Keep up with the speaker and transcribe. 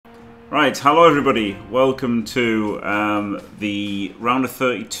Right, hello everybody. Welcome to the round of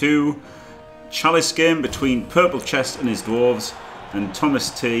 32 chalice game between PurpleChest and his Dwarves and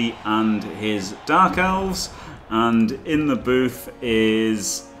TomasT and his Dark Elves. And in the booth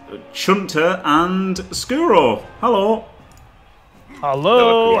is Chunter and Scuro. Hello.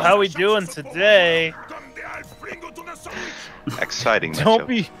 Hello, how we doing today? Exciting. Don't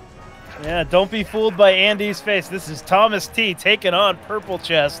be fooled by Andy's face. This is TomasT taking on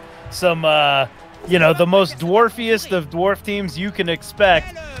PurpleChest. Some, you know, the most dwarfiest of dwarf teams you can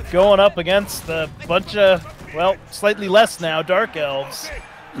expect, going up against a bunch of, well, slightly less now, Dark Elves.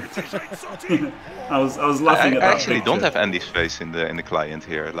 I was laughing at that. I actually picture. don't have Andy's face in the client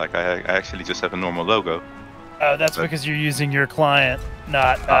here. Like I actually just have a normal logo. Oh, that's because you're using your client,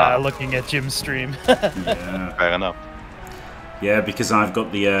 not looking at Jim's stream. Yeah. Fair enough. Yeah, because I've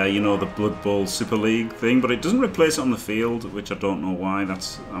got the you know, the Blood Bowl Super League thing, but it doesn't replace it on the field, which I don't know why. I'm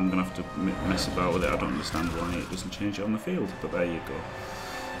gonna have to mess about with it. I don't understand why it doesn't change it on the field, but there you go.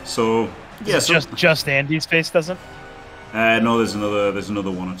 So yeah, just Andy's face doesn't. No, there's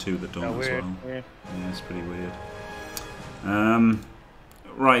another one or two that don't as weird, well. weird. Yeah, it's pretty weird.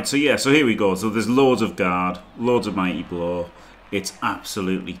 Right, so yeah, so here we go. So there's loads of guard, loads of mighty blow. It's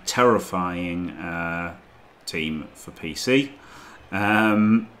absolutely terrifying team for PC.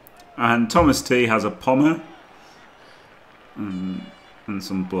 And TomasT has a pommer and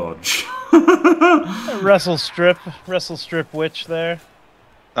some blodge. Wrestle strip witch there.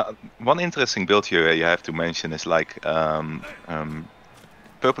 One interesting build here you have to mention is like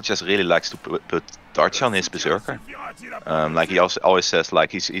PurpleChest really likes to put darts on his berserker. Like he also always says,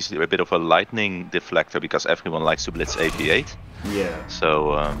 like he's a bit of a lightning deflector because everyone likes to blitz AP8. Yeah.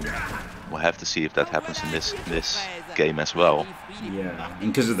 So we'll have to see if that happens in this game as well. Yeah,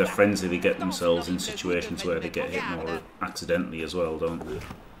 and because of their frenzy, they get themselves in situations where they get hit more accidentally as well, don't they?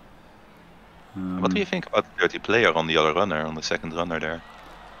 What do you think about the dirty player on the other runner, on the second runner there?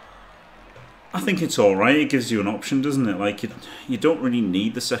 I think it's alright. It gives you an option, doesn't it? Like, you don't really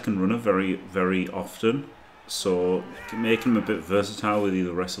need the second runner very often. So, making him a bit versatile with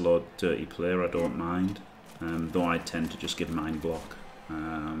either wrestle or dirty player, I don't mind. Though I tend to just give mind block.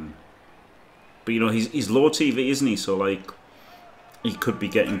 But, you know, he's low TV, isn't he? So, like, he could be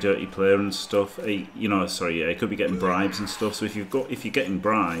getting dirty player and stuff. He could be getting bribes and stuff. So if you're getting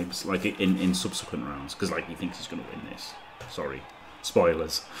bribes, like in subsequent rounds, because like he thinks he's going to win this. Sorry,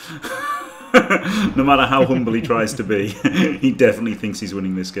 spoilers. No matter how humble he tries to be, he definitely thinks he's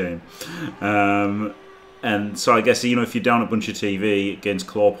winning this game. And so I guess, you know, if you're down a bunch of TV against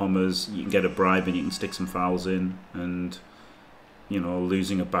claw pommers, you can get a bribe and you can stick some fouls in, and you know,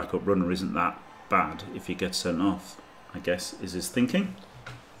 losing a backup runner isn't that bad if he gets sent off, I guess, is his thinking.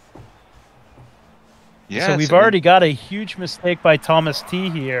 Yeah, so we've already got a huge mistake by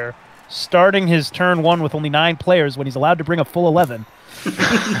TomasT here, starting his turn one with only 9 players when he's allowed to bring a full 11. He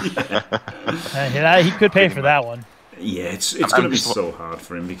could pay for that one. Yeah, it's going to be so hard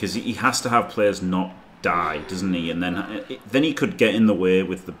for him because he has to have players not die, doesn't he? And then he could get in the way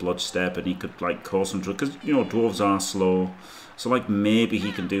with the blood step, and he could like cause some trouble because, you know, dwarves are slow. So like maybe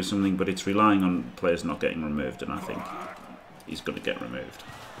he can do something, but it's relying on players not getting removed, and I think he's going to get removed.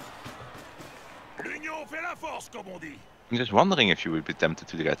 I'm just wondering if you would be tempted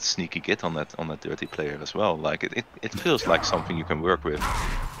to get sneaky git on that dirty player as well. Like it feels like something you can work with.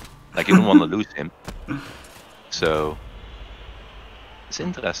 Like you don't want to lose him. So it's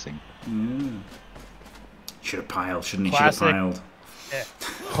interesting. Yeah. Should have piled, shouldn't he? Classic. Should have piled. Yeah.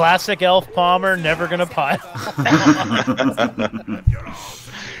 Classic elf palmer, never gonna pile.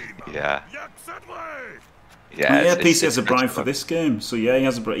 Yeah. Yeah, PC has a bribe for this game. So yeah, he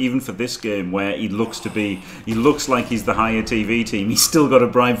has a bribe even for this game where he looks like he's the higher TV team. He's still got a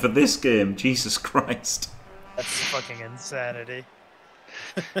bribe for this game. Jesus Christ. That's fucking insanity.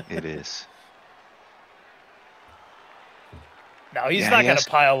 It is. No, he's not gonna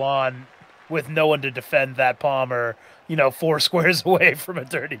pile on with no one to defend that palmer, you know, 4 squares away from a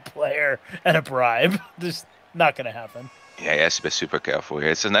dirty player and a bribe. Just not gonna happen. Yeah, he has to be super careful here.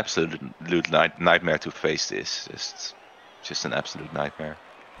 It's an absolute nightmare to face this. Just an absolute nightmare.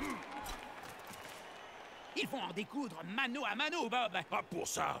 Ils vont en découdre mano à mano, Bob. Pas pour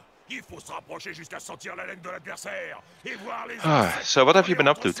ça. Il faut se rapprocher jusqu'à sentir la laine de l'adversaire et voir les. So what have you been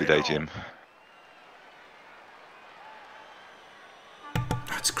up to today, Jim?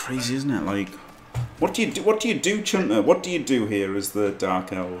 That's crazy, isn't it? Like, what do you do, Chunter? What do you do here as the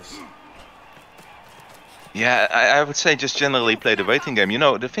Dark Elves? Yeah, I would say just generally play the waiting game. You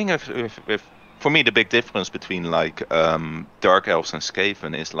know, the thing for me, the big difference between like Dark Elves and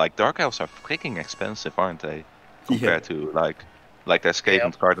Skaven is like Dark Elves are freaking expensive, aren't they? Compared to like like their Scave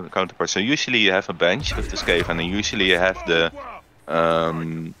and counterpart. So usually you have a bench with the Scave, and then usually you have the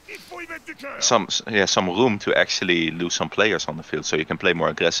some room to actually lose some players on the field, so you can play more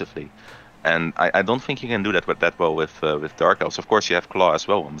aggressively. And I don't think you can do that well with Dark Elves. Of course, you have Claw as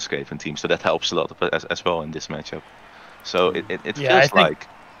well on the Skaven team, so that helps a lot as well in this matchup. So it feels like.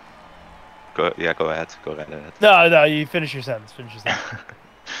 Go ahead. No, you finish your sentence.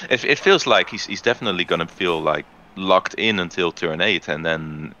 It feels like he's definitely gonna feel like locked in until turn 8, and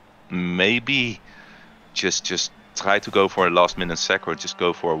then maybe just try to go for a last minute sack, or just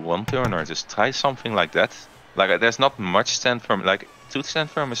go for a 1 turn, or just try something like that. Like there's not much stand firm. Like 2 stand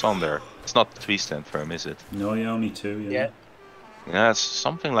firm is on there. It's not 3 stand firm, is it? No, yeah, only 2. Yeah, it's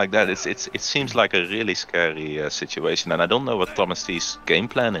something like that. It seems like a really scary situation, and I don't know what TomasT's game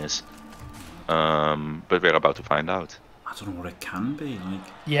plan is. But we're about to find out. I don't know what it can be. Like,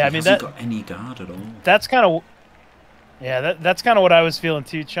 yeah, I mean, he hasn't got any guard at all. That's kind of, yeah, that's kind of what I was feeling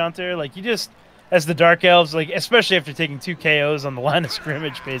too, Chanter. Like, you just, as the Dark Elves, like, especially after taking 2 KOs on the line of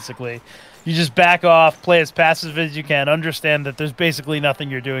scrimmage, basically, you just back off, play as passive as you can, understand that there's basically nothing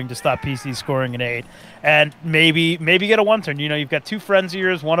you're doing to stop PC scoring an 8, and maybe get a 1 turn. You know, you've got 2 friends of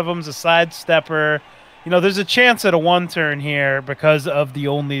yours, one of them's a sidestepper. You know, there's a chance at a 1 turn here because of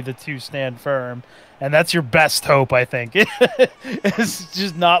only the 2 stand firm. And that's your best hope, I think. It's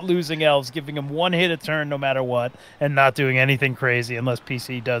just not losing Elves, giving them 1 hit a turn no matter what, and not doing anything crazy unless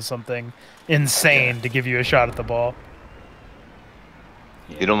PC does something insane to give you a shot at the ball.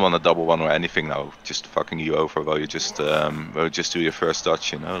 You don't want to double 1 or anything now, just fucking you over while you just do your first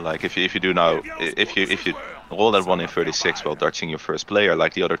dodge, you know? Like if you do now, if you roll that 1 in 36 while dodging your first player,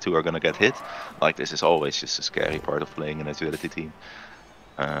 like the other 2 are gonna get hit, like this is always just a scary part of playing an agility team.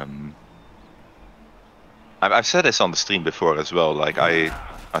 I've said this on the stream before as well. Like I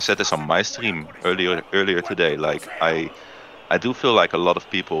said this on my stream earlier today. Like I do feel like a lot of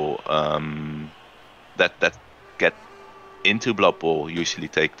people that get into Blood Bowl usually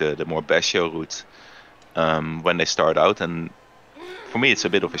take the more Basho route when they start out, and for me it's a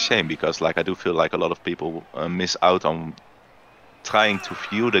bit of a shame, because like I do feel like a lot of people miss out on trying to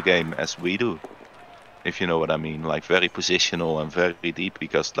view the game as we do, if you know what I mean, like very positional and very deep,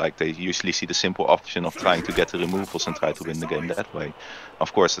 because like they usually see the simple option of trying to get the removals and try to win the game that way.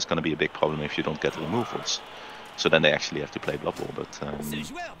 Of course, it's going to be a big problem if you don't get the removals, so then they actually have to play Blood Bowl, but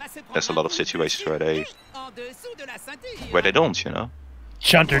there's a lot of situations where they don't, you know.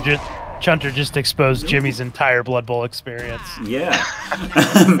 Chunter just exposed Jimmy's entire Blood Bowl experience. Yeah.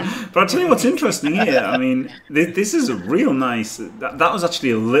 But I'll tell you what's interesting here. I mean, this is a real nice... That was actually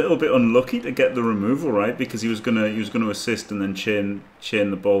a little bit unlucky to get the removal, right? Because he was gonna assist and then chain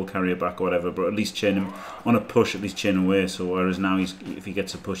the ball carrier back or whatever, but at least chain him on a push, at least chain away. So whereas now if he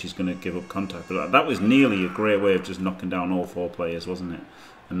gets a push, he's going to give up contact. But that was nearly a great way of just knocking down all 4 players, wasn't it?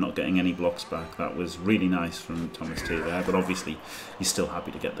 And not getting any blocks back. That was really nice from TomasT there, but obviously he's still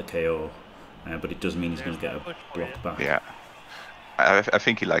happy to get the KO, but it does mean he's going to get a block back. Yeah, I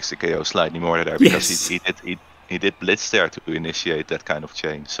think he likes the KO slightly more there, because he did blitz there to initiate that kind of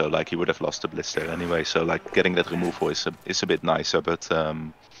chain, so like he would have lost the blitz there anyway, so like getting that removal is a bit nicer, but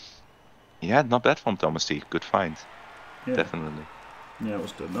yeah, not bad from TomasT, good find, definitely. Yeah, it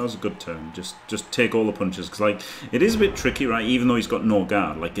was good. That was a good turn. Just take all the punches, because like it is a bit tricky, right? Even though he's got no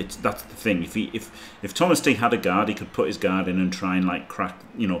guard, like that's the thing. If TomasT had a guard, he could put his guard in and try and like crack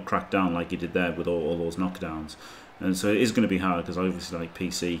down like he did there with all those knockdowns. And so it is going to be hard, because obviously like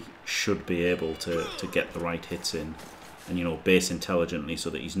PC should be able to get the right hits in, and base intelligently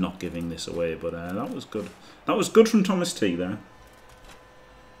so that he's not giving this away. But that was good. That was good from TomasT there.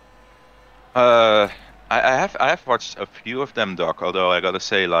 I have watched a few of them, Doc. Although I gotta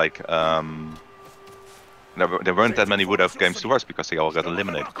say, like, there weren't that many Wood Elf games to watch, because they all got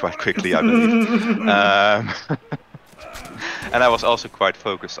eliminated quite quickly, I believe. And I was also quite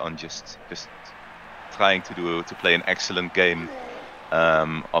focused on just trying to play an excellent game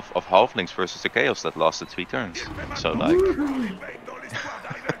of Halflings versus the Chaos that lasted 3 turns. So like,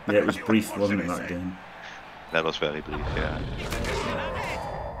 yeah, it was brief, wasn't it, that game? That was very brief, yeah.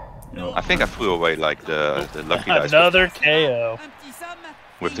 I think I threw away like the lucky dice. Another KO.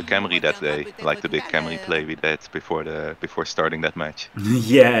 With the Camry that day, like the big Camry play we did before starting that match.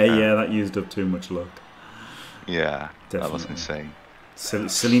 yeah, that used up too much luck. Yeah, definitely. That was insane.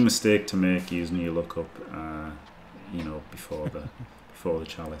 Silly mistake to make using your luck up, before the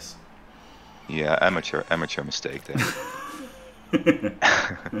chalice. Yeah, amateur mistake there.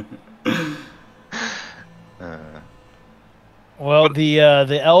 Well, the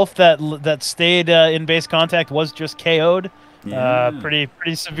elf that stayed in base contact was just KO'd. Yeah. Pretty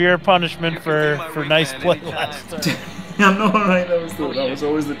severe punishment for nice play last turn. I know, right? That was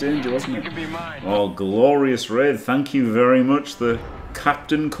always the danger, wasn't it? Oh, glorious raid! Thank you very much, the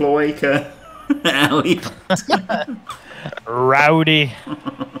Captain Cloaca Elliot. Rowdy.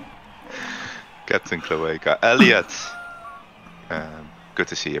 Captain Cloaca Elliot. Good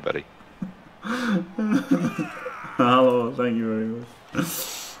to see you, buddy. Hello, thank you very much.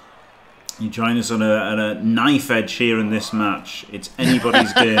 You join us on a knife edge here in this match. It's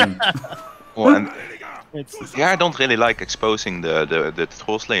anybody's game. Well, and yeah, I don't really like exposing the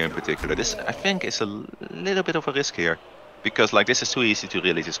Troll Slayer in particular. This, I think, is a little bit of a risk here. Because, like, this is too easy to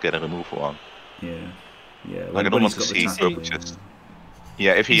really just get a removal on. Yeah. Like, I don't want to see PurpleChest.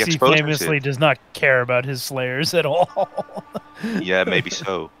 Yeah, if he exposes famously it, does not care about his Slayers at all. yeah, maybe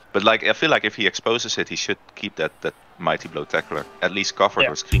so. But, like, I feel like if he exposes it, he should keep that Mighty Blow Tackler at least covered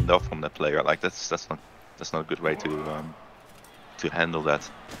or screened off from that player. Like, that's not a good way to handle that.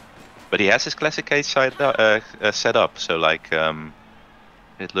 But he has his classic cage set up, so like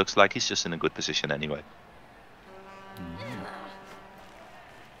it looks like he's just in a good position anyway.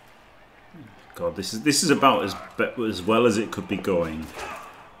 God, this is about as well as it could be going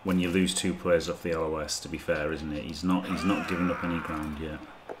when you lose 2 players off the LOS. To be fair, isn't it? He's not giving up any ground yet.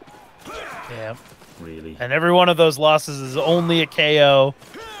 Yeah. Really. And every one of those losses is only a KO.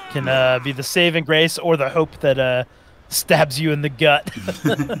 Can be the saving grace or the hope that stabs you in the gut.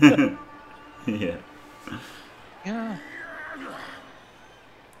 Yeah. Yeah.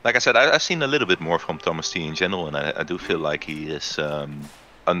 Like I said, I've seen a little bit more from TomasT in general, and I do feel like he is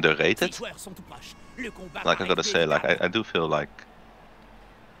underrated. Like I gotta say, like I do feel like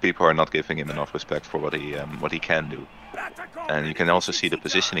people are not giving him enough respect for what he can do. And you can also see the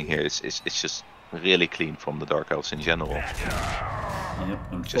positioning here. It's just really clean from the Dark Elves in general. Yep,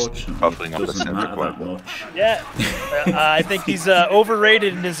 unfortunately, buffering up the center quite well. Yeah, I think he's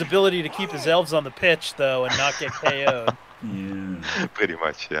overrated in his ability to keep his elves on the pitch, though, and not get KO'd. Yeah, pretty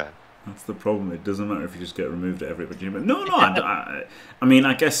much, yeah. That's the problem. It doesn't matter if you just get removed at every opportunity. No, I mean,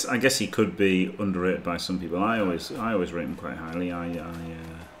 I guess he could be underrated by some people. I always rate him quite highly. I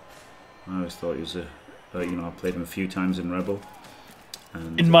always thought he was I played him a few times in Rebel.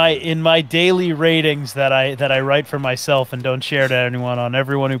 And, in my daily ratings that I write for myself and don't share to anyone on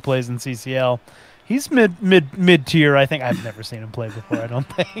everyone who plays in CCL, he's mid tier. I think I've never seen him play before. I don't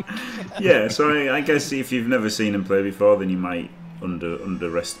think. Yeah, so I guess if you've never seen him play before, then you might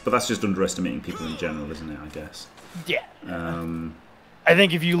underestimate. But that's just underestimating people in general, isn't it? I guess. Yeah. I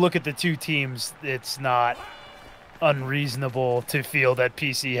think if you look at the 2 teams, it's not unreasonable to feel that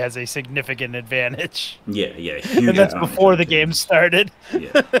PC has a significant advantage. Yeah. And that's before the game started.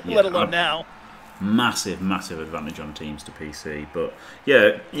 Yeah. Let alone now. Massive advantage on teams to PC. But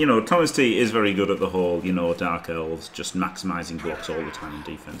yeah, TomasT is very good at the whole, Dark Elves just maximising blocks all the time in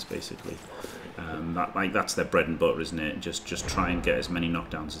defence, basically. That's their bread and butter, isn't it? Just try and get as many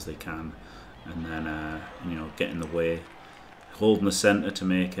knockdowns as they can, and then get in the way, holding the centre to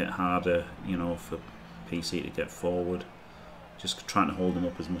make it harder, for PC to get forward. Just trying to hold him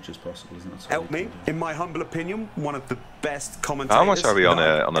up as much as possible, isn't it? Help me, in my humble opinion, one of the best commentators. How much are we on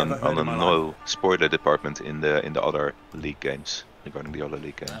a no spoiler department in the other league games, regarding the other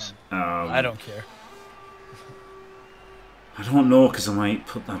league games? I don't care. I don't know, because I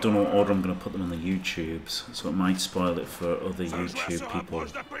don't know what order I'm going to put them on the YouTubes, so it might spoil it for other YouTube people.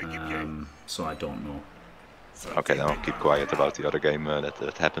 So I don't know. Okay, then I'll keep quiet about the other game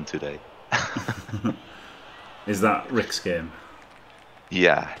that happened today. Is that Rick's game?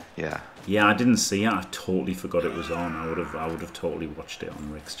 Yeah. Yeah, I didn't see it. I totally forgot it was on. I would have totally watched it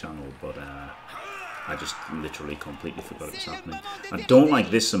on Rick's channel, but I just literally completely forgot it was happening. I don't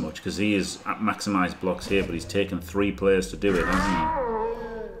like this so much because he is at maximised blocks here, but he's taken 3 players to do it, hasn't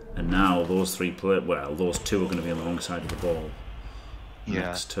he? And now those 3 players, well, those 2 are going to be on the wrong side of the ball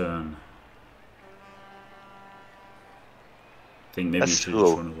next turn. I think maybe he should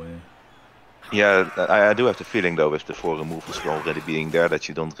just run away. Yeah, I do have the feeling though, with the 4 removals already being there, that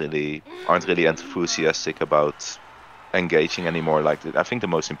you aren't really enthusiastic about engaging anymore. Like, I think the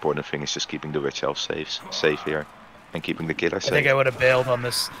most important thing is just keeping the Rich Elf safe here, and keeping the killer safe. I think I would have bailed on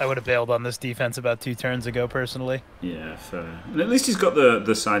this. I would have bailed on this defense about 2 turns ago, personally. Yeah, fair. And at least he's got the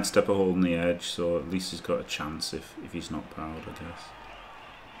sidestepper holding the edge, so at least he's got a chance if he's not powered, I guess.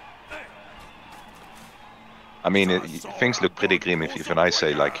 I mean, things look pretty grim if even I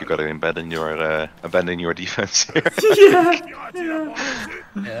say, like, you gotta abandon your defense here.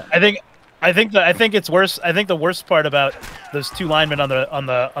 Yeah. I think it's worse. I think the worst part about those 2 linemen on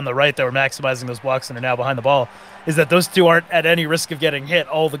the right that were maximizing those blocks and are now behind the ball is that those 2 aren't at any risk of getting hit.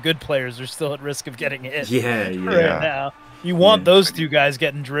 All the good players are still at risk of getting hit. Yeah. Right now, you want those 2 guys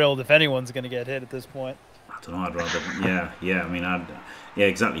getting drilled if anyone's going to get hit at this point. don't know. I'd rather. Yeah. I mean, yeah,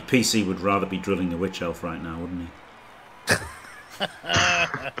 exactly. PC would rather be drilling the Witch Elf right now, wouldn't he?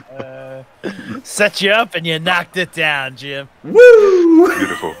 Set you up and you knocked it down, Jim. Woo!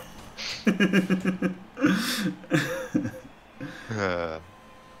 Beautiful.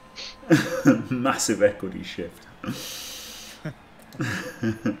 Massive equity shift.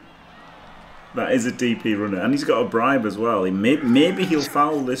 That is a DP runner, and he's got a bribe as well. Maybe he'll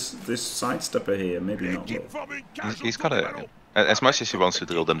foul this sidestepper here. Maybe not. He's got to, as much as he wants to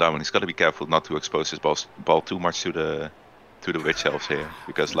drill them down, he's got to be careful not to expose his ball too much to the Witch Elves here,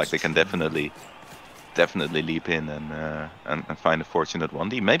 because like they can definitely leap in and find a fortunate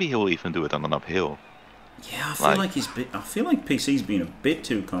 1D. Maybe he'll even do it on an uphill. Yeah, I feel like PC's been a bit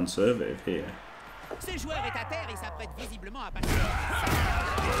too conservative here.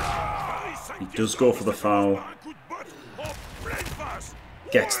 He does go for the foul.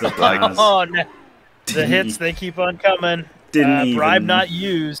 Gets the pass. Oh, no. The hits, they keep on coming. Bribe not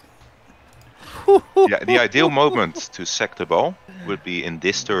used. Yeah, the ideal moment to sack the ball would be in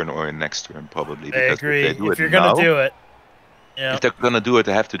this turn or in next turn, probably. I agree. If you're going to do it. Yeah. If they're going to do it,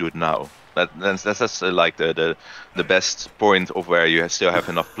 they have to do it now. That's like the best point of where you still have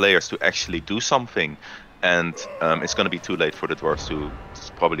enough players to actually do something, and it's going to be too late for the Dwarfs to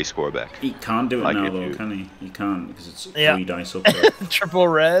probably score back. He can't do it now, though, can he? He can't, because it's 3 dice up there. Triple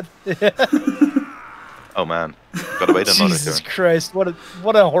red. Oh man, gotta wait another Jesus turn. Christ, what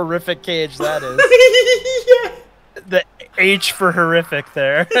a horrific cage that is. Yeah. The H for horrific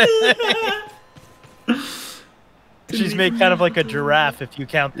there. She's made kind of like a giraffe if you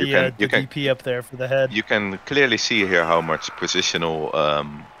count the DP up there for the head. You can clearly see here how much positional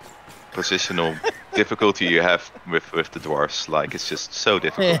difficulty you have with the Dwarfs. Like, it's just so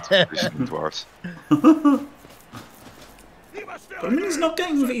difficult to position the Dwarfs. But, I mean, he's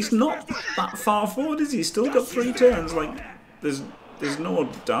not that far forward, is he? He's still got 3 turns. Like, there's no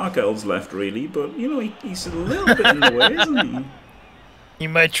Dark Elves left, really. But, you know, he's a little bit in the way, isn't he? He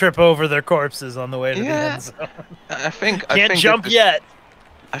might trip over their corpses on the way to the end zone. I think Can't jump yet.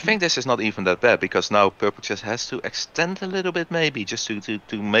 I think this is not even that bad, because now PurpleChest has to extend a little bit, maybe, just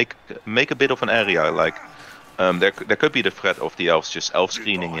to make a bit of an area. Like, there could be the threat of the Elves just elf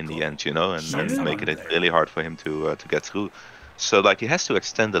screening in the end, you know, and making it really hard for him to get through. So like he has to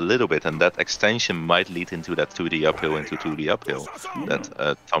extend a little bit, and that extension might lead into that 2D uphill into 2D uphill that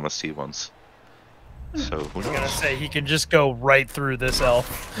TomasT wants. So who knows? I was gonna say he can just go right through this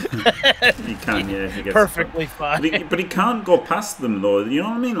elf. He can, yeah. He gets perfectly fine. But he can't go past them, though. You know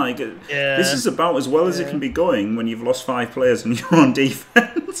what I mean? Like, this is about as well as it can be going when you've lost 5 players and you're on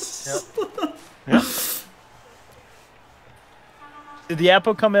defense. Yep. Did the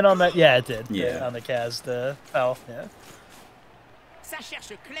Apo come in on that? Yeah, it did. Yeah. On the Kaz, the foul. Yeah.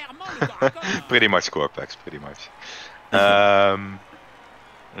 Pretty much score packs, pretty much.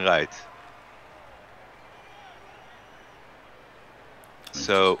 Right.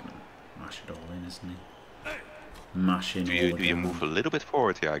 So mash it all in, isn't he? Mash in. Do you move a little bit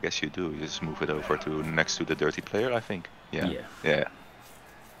forward here? I guess you do. You just move it over to next to the dirty player, I think. Yeah. Yeah.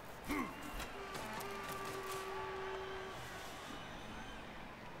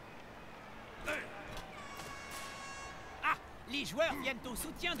 Les joueurs viennent au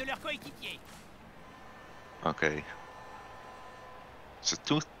soutien de leurs coéquipiers. Okay. So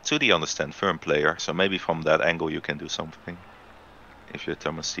 2D understand firm player, so maybe from that angle you can do something. If you're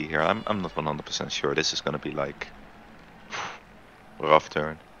TomasT here, I'm not 100% sure. This is gonna be like rough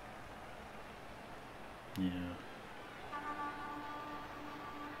turn. Yeah.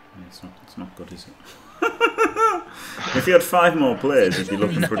 It's not good, is it? If you had 5 more players, you'd be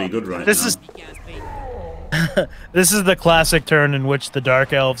looking pretty good right now. This is the classic turn in which the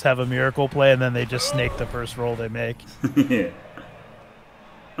Dark Elves have a miracle play and then they just snake the first roll they make. Yeah.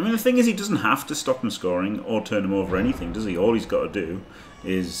 I mean, the thing is, he doesn't have to stop him scoring or turn him over anything, does he? All he's got to do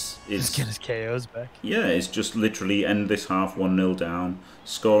is just get his KOs back. Yeah, it's just literally end this half 1-0 down,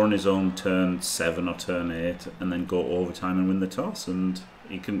 score on his own turn 7 or turn 8, and then go overtime and win the toss. And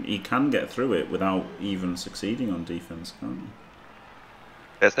he can get through it without even succeeding on defense, can't he?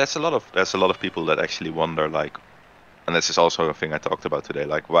 There's a lot of people that actually wonder, like, and this is also a thing I talked about today,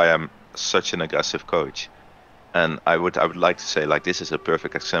 like why I'm such an aggressive coach. And I would like to say, like, this is a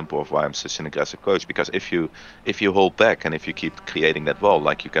perfect example of why I'm such an aggressive coach, because if you hold back and if you keep creating that wall,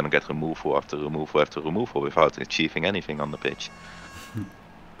 like, you're gonna get removal after removal after removal without achieving anything on the pitch.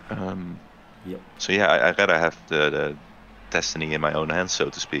 Yep. So yeah, I'd rather have the destiny in my own hands, so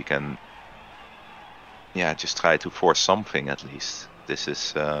to speak, and yeah, just try to force something at least. This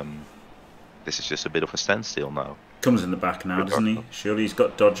is just a bit of a standstill now. Comes in the back now, doesn't he? Surely he's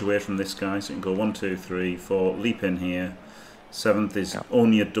got dodge away from this guy, so he can go 1, 2, 3, 4, leap in here. 7th is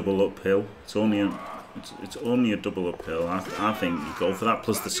only a double uphill. It's only a double uphill. I think you go for that.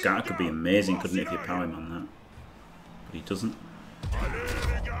 Plus the scatter could be amazing, couldn't it, if you power him on that? But he doesn't.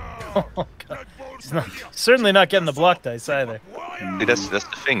 Oh god, he's certainly not getting the block dice either. See, that's the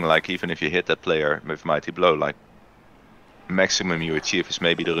thing. Like even if you hit that player with mighty blow, like maximum you achieve is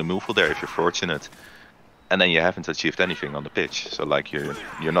maybe the removal there if you're fortunate, and then you haven't achieved anything on the pitch. So like you're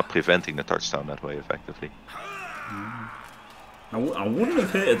not preventing the touchdown that way effectively. I wouldn't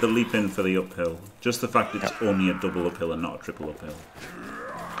have hated the leap in for the uphill. Just the fact it's only a double uphill and not a triple uphill.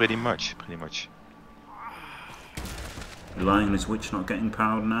 Pretty much, pretty much. Relying on his witch not getting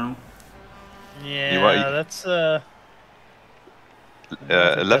powered now. Yeah, that's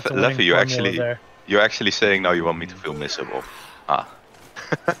Leffy, you're actually saying now you want me to feel miserable. Ah.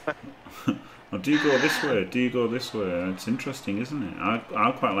 Well, do you go this way? Do you go this way? It's interesting, isn't it?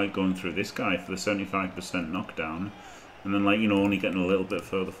 I quite like going through this guy for the 75% knockdown, and then only getting a little bit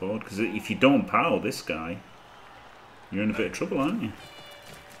further forward. Because if you don't power this guy, you're in a bit of trouble, aren't you?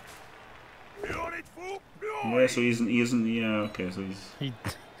 Yeah, so he isn't. Yeah, okay, so he's.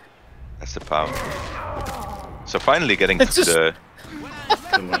 That's the power. So finally getting to the.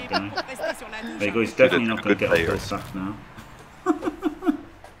 Kill that guy. There you go. He's definitely not going to get a full sack now.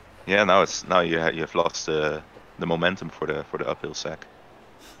 Yeah, now you have lost the momentum for the uphill sack,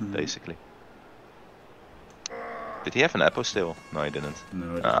 basically. Did he have an Apo still? No, he didn't.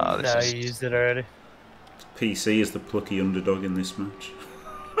 No, he used it already. PC is the plucky underdog in this match.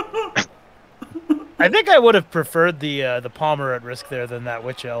 I think I would have preferred the Palmer at risk there than that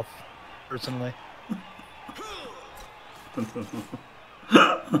Witch Elf, personally. I don't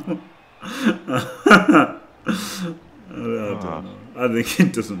know. I think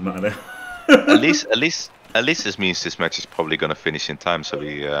it doesn't matter. at least this means this match is probably gonna finish in time, so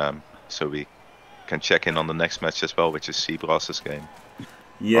we can check in on the next match as well, which is Seabrass's game.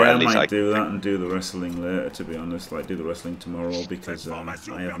 Yeah, I might do that and do the wrestling later, to be honest. Like, do the wrestling tomorrow because I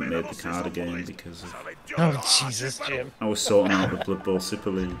haven't made the card again because of... Oh, Jesus, Jim. I was sorting out the Blood Bowl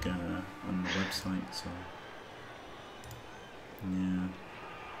Super League on the website, so... Yeah.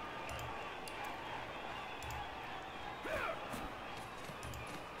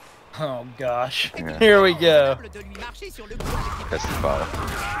 Oh, gosh. Yeah. Here we go. That's the foul.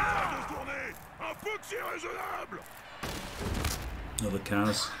 Another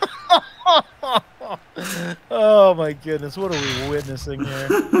cars. Oh my goodness, what are we witnessing here?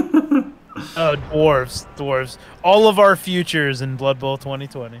 Oh, dwarves. All of our futures in Blood Bowl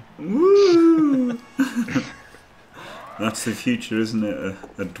 2020. Woo! That's the future, isn't it?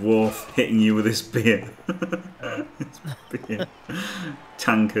 A dwarf hitting you with his spear. His spear.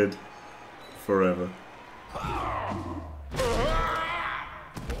 Tankard. Forever.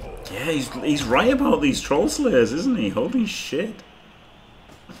 Yeah, he's right about these troll slayers, isn't he? Holy shit.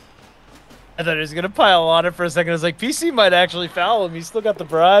 I thought he was going to pile on it for a second. I was like, PC might actually foul him. He's still got the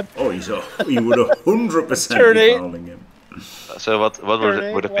bribe. Oh, he would 100% be fouling him. So what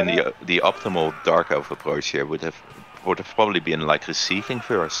would have been the optimal Dark Elf approach here? Would have probably been like receiving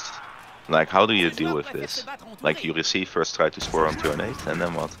first. Like, how do you deal with this? Like, you receive first, try to score on turn 8, and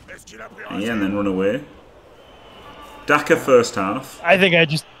then what? Yeah, and then run away. Daka first half. I think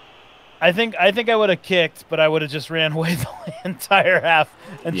I would have kicked, but I would have just ran away the entire half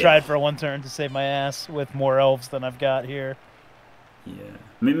and tried for one turn to save my ass with more elves than I've got here. Yeah.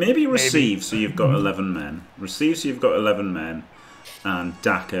 Maybe receive so you've got 11 men. Receive so you've got 11 men and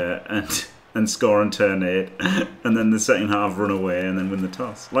Daka and score on turn 8 and then the second half run away and then win the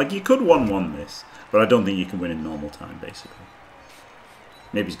toss. Like, you could 1-1 this, but I don't think you can win in normal time, basically.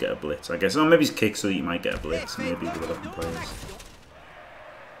 Maybe he's get a blitz, I guess. Or maybe he's kick so that you might get a blitz, maybe with 11 players.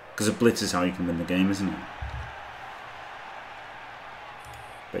 Because a blitz is how you can win the game, isn't it?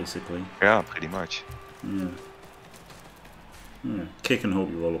 Basically. Yeah, pretty much. Yeah. Yeah. Kick and hope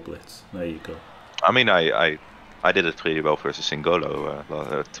you roll a blitz. There you go. I mean, I did it pretty well versus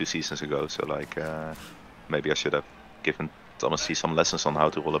Singolo 2 seasons ago, so like maybe I should have given TomasT some lessons on how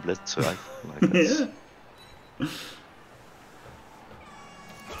to roll a blitz, right? Like, Yeah.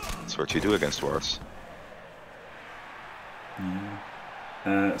 That's what you do against Dwarfs. Yeah.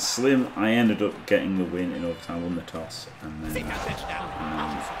 Slim, I ended up getting the win in overtime, won the toss, and then 2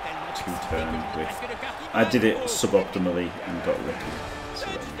 turn with... I did it suboptimally and got lucky. So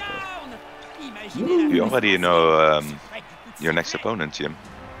there you go. You already know your next opponent, Jim.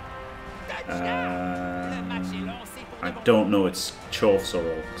 I don't know, it's Chorfs or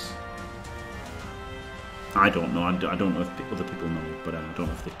Orcs. I don't know, I don't know if other people know, but I don't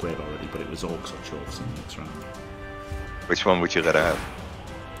know if they've played already, but it was Orcs or Chorfs in the next round. Which one would you rather have?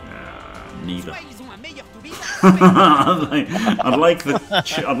 Neither. Soit ils ont un meilleur toubib, I'd like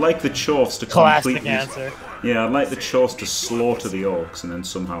the Chorfs to Classic completely. answer. Yeah, I'd like the Chorfs to slaughter the Orcs and then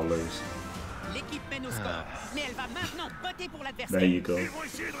somehow lose. l'équipe mène au score. Mais elle va maintenant botter pour l'adversaire. There you go. Ils vont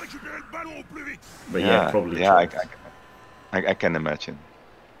essayer de récupérer le ballon au plus vite. But yeah, probably. Yeah, Chorfs. I can imagine.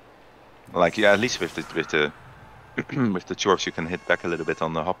 Like, yeah, at least with the with the Dwarfs you can hit back a little bit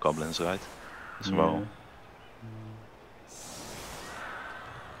on the Hobgoblins, right? As well.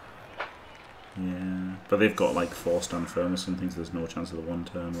 Yeah, but they've got like 4 stand firm or something, so there's no chance of the 1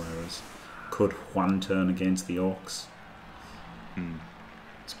 turn. Whereas, could Juan turn against the Orcs?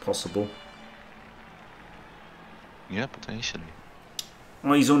 It's possible. Yeah, potentially.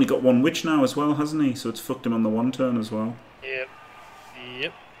 Oh, he's only got 1 witch now as well, hasn't he? So it's fucked him on the 1 turn as well. Yep.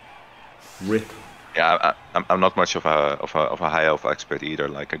 Yep. Rip. Yeah, I'm not much of a high elf expert either.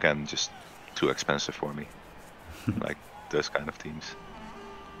 Like, again, just too expensive for me. Like those kind of teams.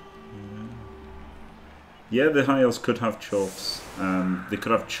 Yeah, the high elves could have Chorfs. They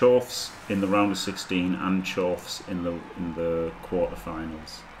could have Chorfs in the round of 16 and Chorfs in the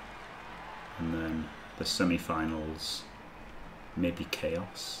quarterfinals, and then the semi-finals, maybe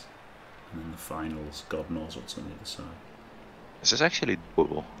Chaos, and then the finals, God knows what's on the other side. This is actually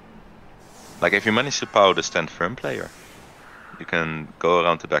doable. Like, if you manage to power the stand firm player, you can go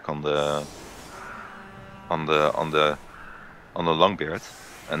around the back on the Longbeard,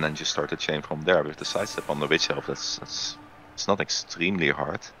 and then just start the chain from there with the sidestep on the Witch Elf. It's not extremely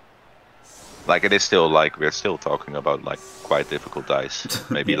hard. Like, it is still, like, we're still talking about like quite difficult dice.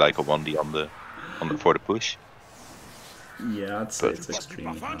 Maybe like a 1D on the for the push. Yeah, I'd say it's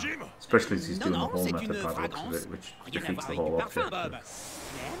extremely hard, especially as he's doing the whole method by the looks of it, which defeats the whole object. But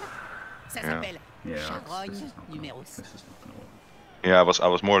Ça s'appelle yeah, charogne this is not numéro gonna 6. work. Yeah, I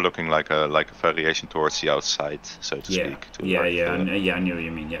was more looking like a variation towards the outside, so to Yeah, speak. To yeah, like yeah, the- yeah. I know what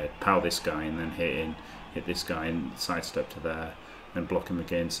you mean. Yeah, power this guy and then hit this guy and sidestep to there, then block him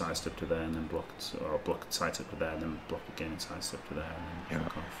again, sidestep to there, and then block sidestep to there, and then block again and sidestep to there, and then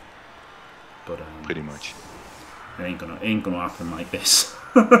fuck off. But pretty much. it ain't gonna happen like this.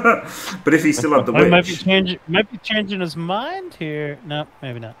 But if he still had the witch, might be changing his mind here. No,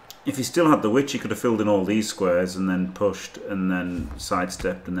 maybe not. if he still had the witch, he could have filled in all these squares and then pushed and then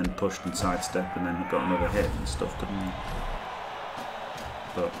sidestepped and then pushed and sidestepped and then got another hit and stuff, couldn't he?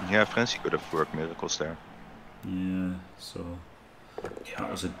 But Yeah, Frenzy could have worked miracles there. yeah, so that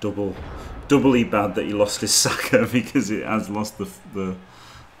was a doubly bad that he lost his Saka because it has lost the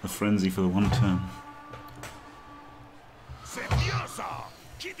frenzy for the 1 turn. C'est bien ça.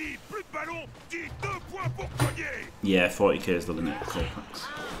 Qui dit plus de ballon dit 2 points pour Cognier. Yeah, 40k is the limit of Colfax.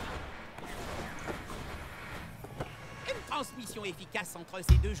 Une transmission efficace entre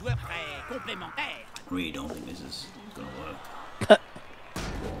ces deux joueurs très complémentaires. Really don't think this is gonna work.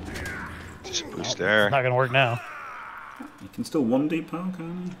 Just push there. Not gonna work now. You can still 1D power,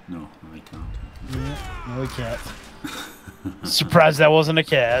 can't he? No, he can't. No, we can't. Surprised that wasn't a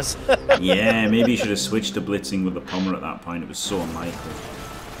Kaz. Yeah, maybe he should have switched to blitzing with the Pommer at that point. It was so unlikely.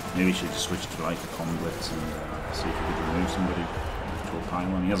 Maybe he should have switched to like a common blitz and see if he could remove somebody to a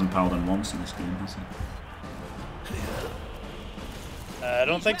pylon. He hasn't pylon once in this game, has he? I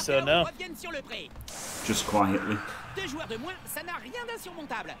don't think so, no. Reviennent sur le pré. Just quietly. 2 joueurs de moins, ça n'a rien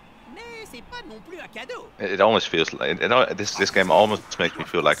d'insurmontable. Mais c'est pas non plus un cadeau. It almost feels like this game almost makes me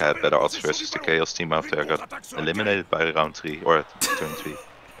feel like I had better odds versus the Chaos team after I got eliminated by round 3 or turn 3.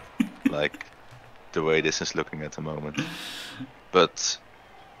 Like the way this is looking at the moment, but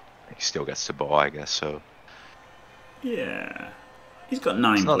he still gets the ball, I guess. So Yeah. He's got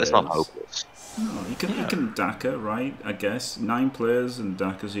 9 it's players. not hopeless. No, you can DACA, right? I guess 9 players and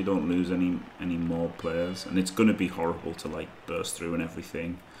DACA, so you don't lose any more players, and it's going to be horrible to like burst through and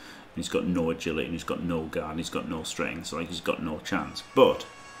everything. And he's got no agility, and he's got no guard, and he's got no strength, so like he's got no chance. But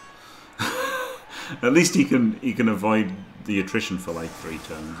at least he can avoid the attrition for like 3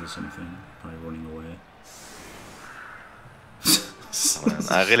 turns or something by running away.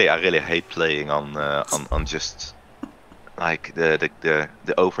 I really hate playing on just like the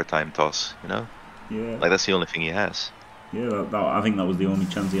overtime toss, you know? Yeah. Like that's the only thing he has. Yeah, I think that was the only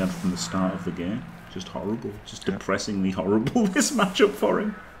chance he had from the start of the game. Just horrible, just depressingly horrible. This matchup for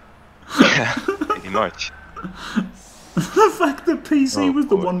him. Yeah, pretty much. The fact that PC was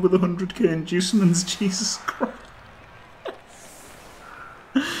the boy. one with 100k inducements, Jesus Christ.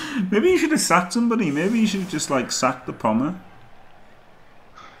 Maybe you should have sacked somebody. Maybe you should have just like sacked the Pommer.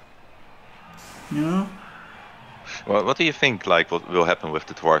 You know? Well, what do you think? Like, what will happen with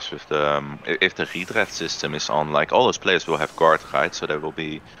the Dwarfs with the if the redraft system is on? Like, all those players will have guard, right? So there will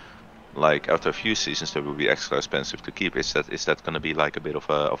be like after a few seasons, they will be extra expensive to keep. Is that going to be like a bit of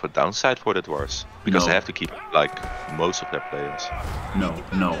a downside for the Dwarfs? Because they have to keep like most of their players.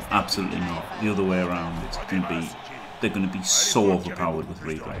 No, absolutely not. The other way around. It's going to be they're going to be so overpowered with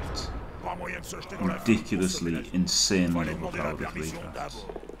redrafts. Ridiculously, insanely overpowered with redrafts.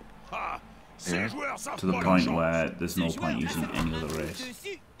 Yeah. To the point where there's no point using any other race.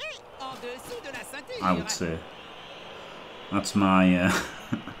 I would say. That's my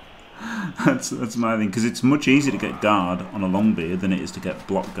that's my thing, because it's much easier to get guard on a Longbeard than it is to get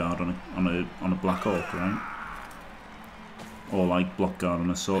block guard on a Black Orc, right? Or like block guard on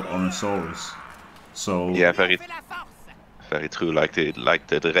a Saurus. So yeah, very true. Like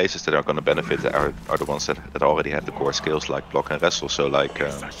the races that are going to benefit are the ones that already have the core skills like block and wrestle. So like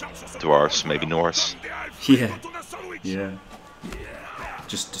Dwarfs, maybe Norse. Yeah.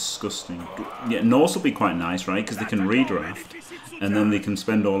 Just disgusting. Yeah, Norse will be quite nice, right? Because they can redraft, and then they can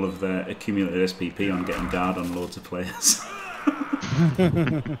spend all of their accumulated SPP on getting guard on loads of players.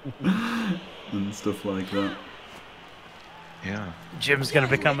 And stuff like that. Yeah. Jim's gonna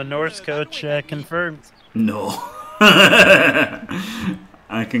become a Norse coach, confirmed. No.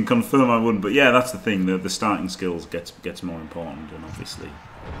 I can confirm I wouldn't, but yeah, that's the thing. The starting skills gets more important, and obviously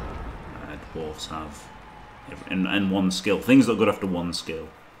Dwarfs have and one skill. Things that are good after one skill.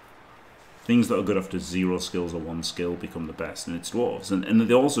 Things that are good after 0 skills or 1 skill become the best, and it's Dwarves. And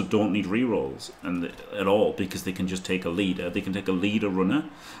they also don't need rerolls at all, because they can just take a leader. They can take a leader runner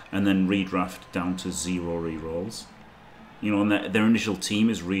and then redraft down to 0 rerolls. You know, and their initial team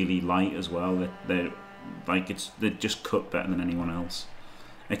is really light as well. They're just cut better than anyone else,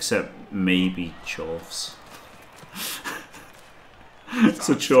 except maybe Chorfs.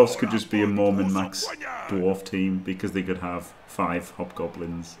 So Chorfs could just be a more min-max dwarf team, because they could have 5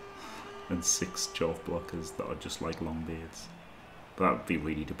 hobgoblins and 6 Chorf blockers that are just like Longbeards. But that would be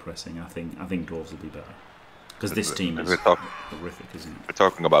really depressing. I think dwarves will be better, because this team is horrific, isn't it? We're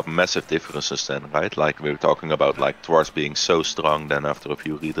talking about massive differences then, right? Like we're talking about like Dwarfs being so strong then after a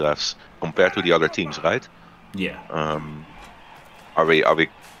few redrafts compared to the other teams, right? Yeah. Are we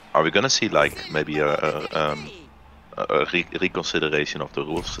gonna see like maybe a reconsideration of the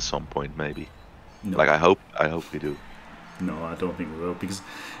rules at some point, maybe? No. Like I hope we do. No, I don't think we will, because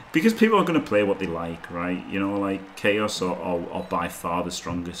people are going to play what they like, right? You know, like Chaos are by far the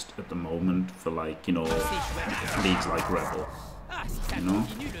strongest at the moment for, like, you know, leagues like Rebel, you know,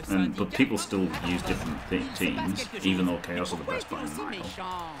 but people still use different teams, even though Chaos are the best by a mile,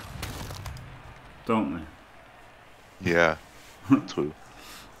 don't they? Yeah, true.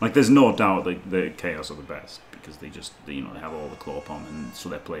 Like, there's no doubt that the Chaos are the best, because they just, you know, they have all the claw pomp, and so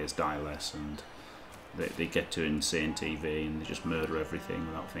their players die less, and they get to insane TV, and they just murder everything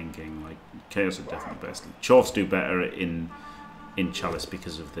without thinking. Like, Chaos are definitely best. Chorfs do better in Chalice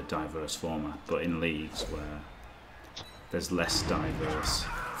because of the diverse format, but in leagues where there's less diverse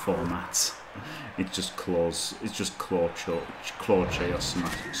formats, it's just claw Chaos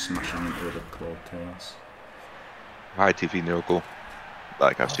smashing into other claw Chaos. Hi TV Nurgle.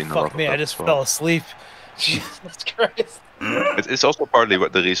 Like I've seen a lot Fuck of me, that I just before. fell asleep. Jesus Christ. It's also partly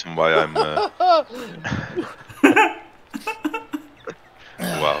the reason why I'm.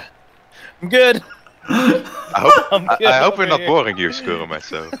 Wow. I'm good. I hope we're not boring you,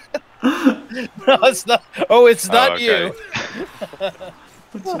 Scuromezzo. No, it's not. Oh, it's not okay. you.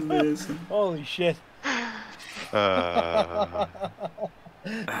 That's amazing. Holy shit. Sorry,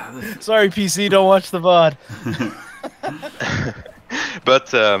 PC, don't watch the VOD.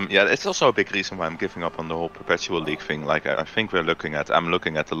 But yeah, it's also a big reason why I'm giving up on the whole perpetual league thing. Like I think I'm looking at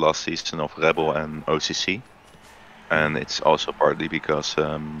the last season of Rebel and OCC, and it's also partly because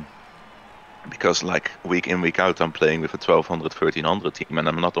like week in week out I'm playing with a 1200 1300 team, and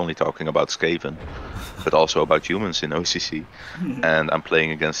I'm not only talking about Skaven, but also about humans in OCC, and I'm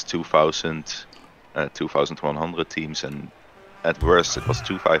playing against 2000, 2100 teams, and at worst it was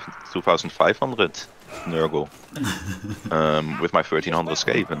 2500 Nurgle with my 1300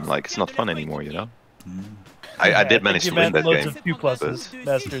 Skaven. Like, it's not fun anymore, you know. I did manage to win that loads game. of 2+s,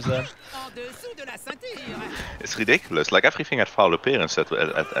 Masters then. It's ridiculous. Like, everything had foul appearance at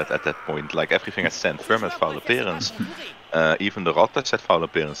that point. Like, everything had stand firm had foul appearance. Even the Rotters had foul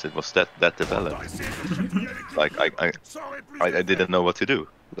appearance. It was that developed. Like, I didn't know what to do.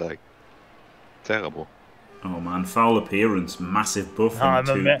 Like, terrible. Oh man, foul appearance, massive buff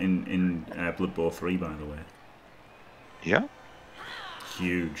in Blood Bowl 3, by the way. Yeah.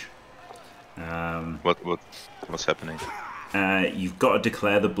 Huge. What's happening? You've got to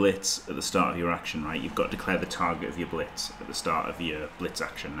declare the blitz at the start of your action, right? You've got to declare the target of your blitz at the start of your blitz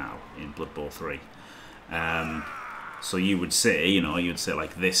action now in Blood Bowl 3. So you would say, you know, you'd say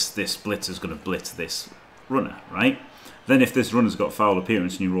like this blitzer's going to blitz this runner, right? Then if this runner's got foul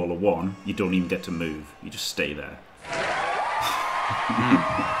appearance and you roll a 1, you don't even get to move. You just stay there.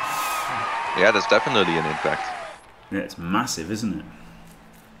 Yeah, that's definitely an impact. Yeah, it's massive, isn't it?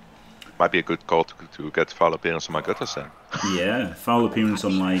 Might be a good call to get foul appearance on my gutters then. Yeah, foul appearance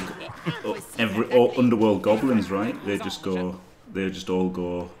on like all underworld goblins, right? They just all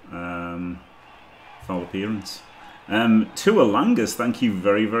go foul appearance. To Alangus, thank you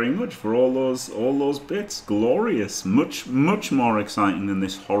very, very much for all those bits. Glorious, much more exciting than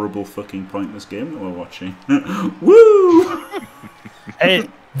this horrible fucking pointless game that we're watching. Woo! Hey,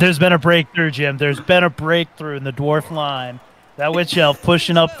 there's been a breakthrough, Jim. There's been a breakthrough in the dwarf line. That witch elf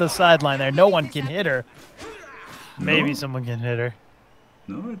pushing up the sideline there. No one can hit her. Maybe someone can hit her.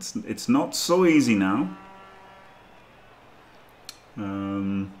 No, it's not so easy now.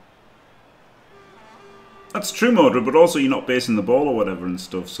 That's true, Modra, but also you're not basing the ball or whatever and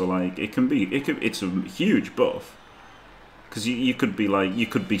stuff. So like, it's a huge buff. Because you could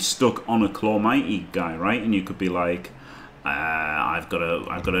be stuck on a Claw Mighty guy, right? And you could be like, I've got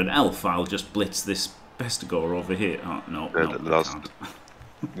an elf. I'll just blitz this Bestigor over here. Oh no,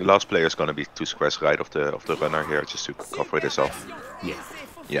 the last player is going to be 2 squares right of the runner here, just to cover this off. Yeah.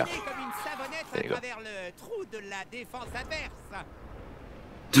 Yeah. There you go.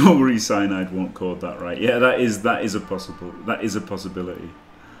 Don't worry, Cyanide won't code that right. Yeah, that is a possibility.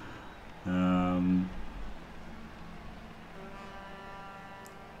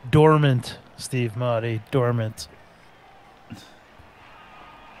 Dormant, Steve Motti, dormant.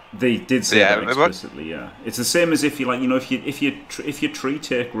 They did say that explicitly. Yeah, it's the same as if you if your tree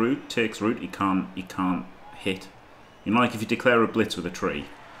takes root, you can't hit. You know, like if you declare a blitz with a tree,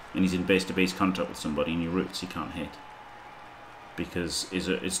 and he's in base-to-base contact with somebody and he roots, he can't hit. Because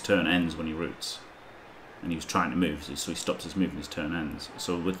his turn ends when he roots, and he was trying to move, so he stops his move and his turn ends.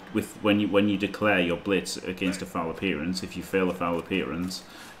 So when you declare your blitz against a foul appearance, if you fail a foul appearance,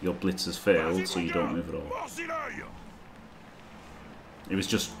 your blitz has failed, so you don't move at all. It was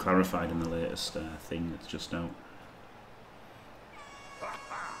just clarified in the latest thing that's just out.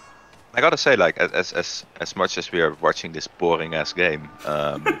 I gotta say, like, as much as we are watching this boring ass game,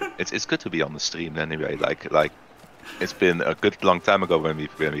 it's good to be on the stream anyway. Like. It's been a good long time ago when we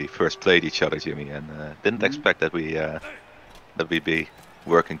first played each other, Jimmy, and didn't expect that we'd be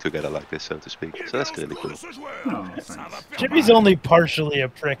working together like this, so to speak. So that's really cool. Oh, Jimmy's only partially a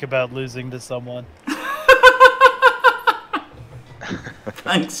prick about losing to someone.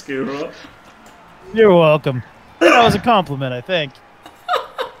 Thanks, Scuro. You're welcome. That was a compliment, I think.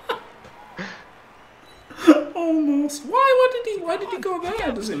 Almost. Why did he go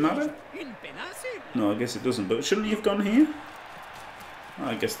there? Does it matter? No, I guess it doesn't. But shouldn't he have gone here? Oh,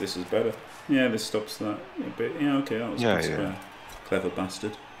 I guess this is better. Yeah, this stops that. Yeah, okay, that was a clever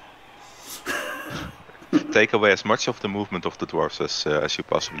bastard. Take away as much of the movement of the dwarves as you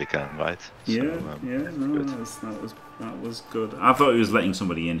possibly can, right? Yeah, no, that was good. I thought he was letting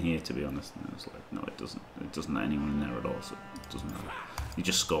somebody in here, to be honest. And I was like, no, it doesn't. It doesn't let anyone in there at all, so it doesn't matter. He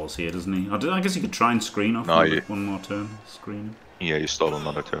just scores here, doesn't he? I guess he could try and screen off one more turn. Screen. Yeah, you stole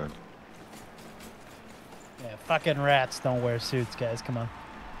another turn. Yeah, fucking rats don't wear suits, guys. Come on.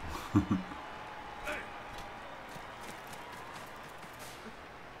 You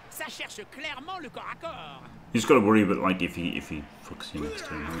just got to worry about like if he fucks you next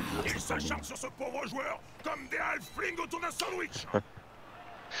turn. That's the problem.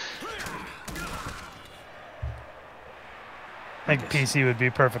 I think PC would be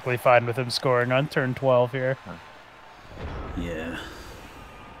perfectly fine with him scoring on turn 12 here. Yeah.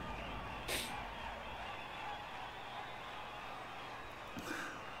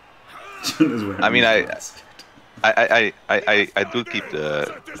 I mean, I do keep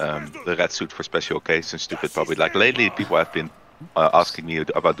the red suit for special occasions. Stupid, probably. Like lately, people have been asking me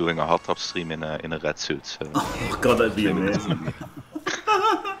about doing a hot top stream in a red suit. So. Oh god, that'd be amazing.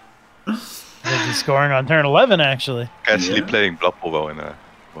 They'd be scoring on turn 11, actually. Actually playing Blood Bowl while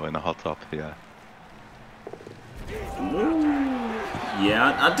in a hot top, yeah.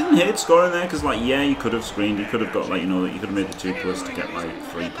 Yeah, I didn't hate scoring there because, like, yeah, you could have screened, you could have got, like, you know, you could have made the 2+ to get, like,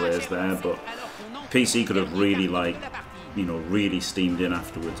 3 players there, but PC could have really, like, you know, really steamed in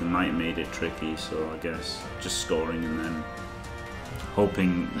afterwards and might have made it tricky, so I guess just scoring and then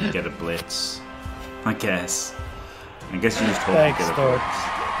hoping you get a blitz. I guess you just hope you get a blitz.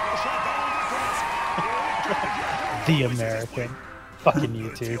 The American. Fucking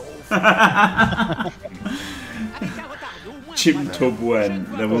YouTube. Chim Tub when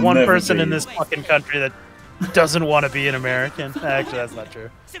there will one never person be. in this fucking country that doesn't want to be an American. Actually, that's not true.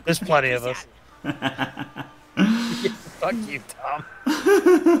 There's plenty of us. Fuck you, Tom.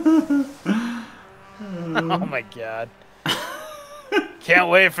 Oh my god. Can't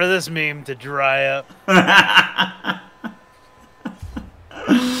wait for this meme to dry up.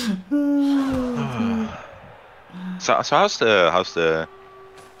 So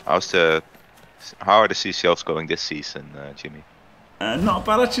how are the CCLs going this season, Jimmy? Not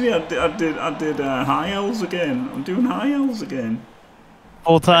bad actually. I did high elves again. I'm doing high elves again.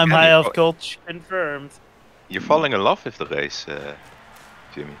 Full-time high elf coach confirmed. You're falling in love with the race,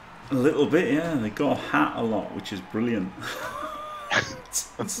 Jimmy. A little bit, yeah. They got a hat a lot, which is brilliant.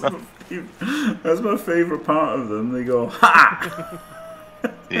 that's my favourite part of them. They go ha.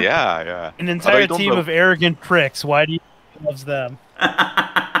 Yeah. An entire team of arrogant pricks. Why do you love them?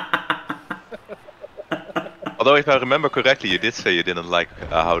 Although, if I remember correctly, you did say you didn't like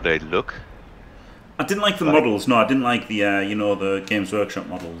how they look. I didn't like the models. No, I didn't like the the Games Workshop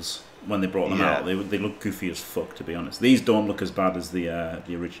models when they brought them out. They look goofy as fuck, to be honest. These don't look as bad as the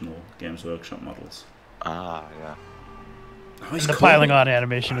original Games Workshop models. Ah, yeah. Oh, the piling on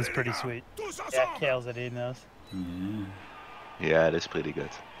animation is pretty sweet. Yeah, Kale's at eating those. Yeah, it is pretty good.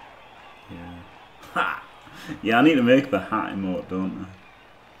 Yeah. Ha! Yeah, I need to make the hat emote, don't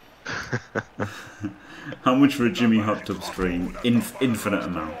I? How much for a Jimmy Hot Tub stream? Infinite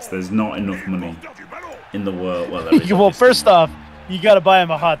amounts. There's not enough money in the world. Well, first off, you gotta buy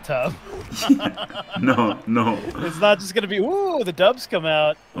him a hot tub. No. It's not just gonna be, ooh, the dubs come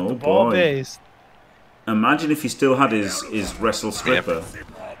out with the ball base. Imagine if he still had his wrestle stripper,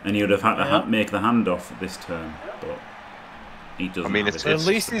 and he would have had to make the handoff this turn, but he doesn't. I mean, at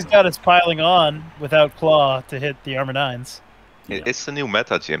least he's got his piling on without claw to hit the armor 9s. It's the new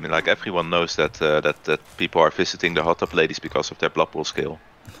meta, Jim. Like everyone knows that that people are visiting the hot tub ladies because of their Blood Bowl skill.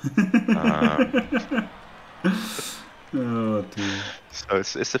 Oh dear. So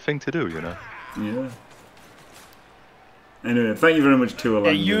it's the thing to do, you know. Yeah. Anyway, thank you very much, Two.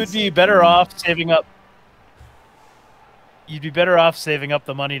 Yeah, you'd be better off saving up. You'd be better off saving up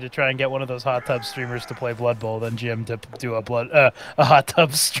the money to try and get one of those hot tub streamers to play Blood Bowl than Jim to do a hot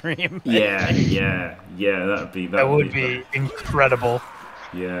tub stream. Yeah, that would be incredible.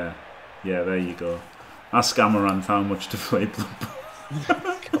 Yeah, there you go. Ask Amaranth how much to play Blood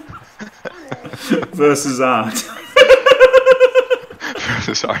Bowl. Versus Art.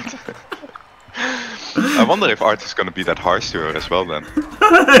 Versus Art. I wonder if Art is going to be that harsh to her as well then.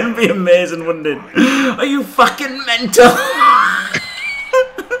 It'd be amazing, wouldn't it? Are you fucking mental?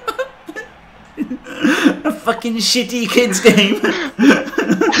 A fucking shitty kids game. I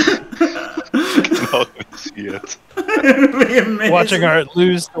can already see it. It'd be amazing. Watching Art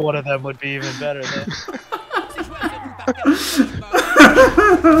lose to one of them would be even better then.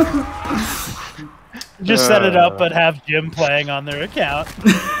 Just set it up but have Jim playing on their account.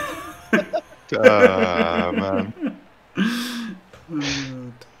 Man.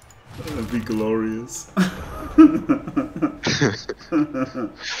 That'd be glorious. Oh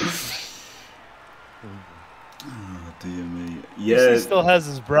dear me. Yeah. He still has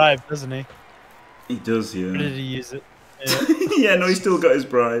his bribe, doesn't he? He does, yeah. Or did he use it? Yeah. Yeah, no, he's still got his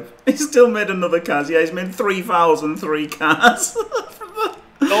bribe. He's still made another cars. Yeah, he's made 3,003 cars.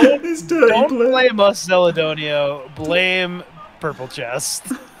 Don't blame us, Zeladonio. Blame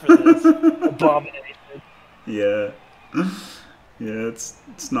PurpleChest for this abomination. Yeah. Yeah, it's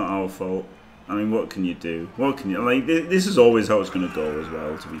not our fault. I mean, what can you do? What can you... Like, this is always how it's going to go as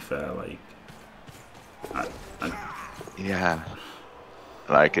well, to be fair. Like... Yeah.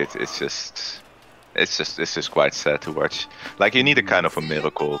 Like, it's just quite sad to watch. Like, you need a kind of a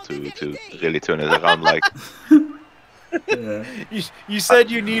miracle to really turn it around, like... Yeah. You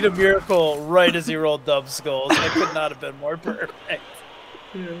said you need a miracle right as he rolled dub skulls. That could not have been more perfect.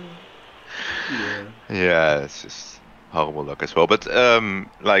 Yeah, it's just horrible luck as well. But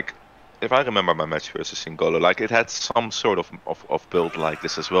like, if I remember my match versus Singolo, like it had some sort of build like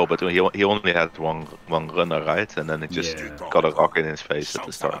this as well. But he only had one runner, right? And then it just got a rock in his face at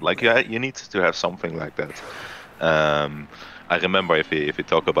the start. Like you need to have something like that. I remember if we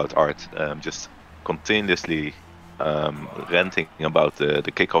talk about Art, just continuously ranting about the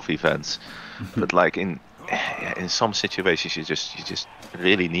kickoff events, but like in some situations you just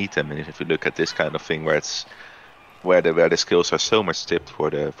really need them. And if you look at this kind of thing where it's where the skills are so much tipped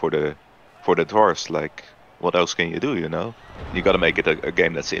for the Dwarfs, like what else can you do? You know, you got to make it a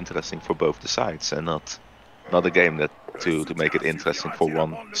game that's interesting for both the sides, and not a game that to make it interesting for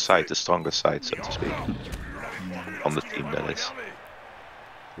one side, the stronger side, so to speak, on the team that is.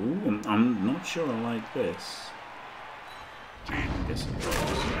 Ooh, I'm not sure I like this.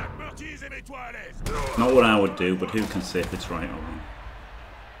 Not what I would do, but who can say if it's right or wrong?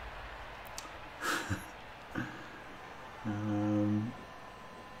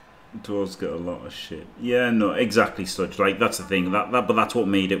 Dwarves get a lot of shit. Yeah, no, exactly, Sludge. Like, that's the thing. But that's what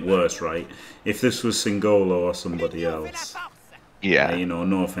made it worse, right? If this was Singolo or somebody else, Yeah. you know,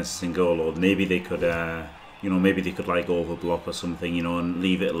 no offense to Singolo, maybe they could, you know, maybe they could like overblock or something, you know, and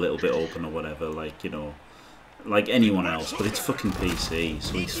leave it a little bit open or whatever, like, you know, like anyone else. But it's fucking PC,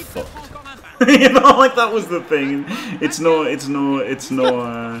 so he's fucked. You know, like that was the thing. It's no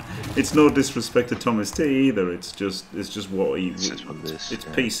disrespect to TomasT either. It's just what he. It's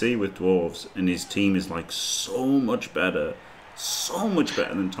PC with Dwarves, and his team is like so much better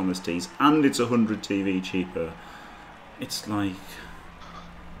than TomasT's, and it's 100 TV cheaper. It's like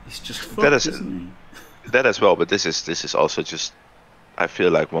he's just fucked, isn't he? That as well, but this is also just, I feel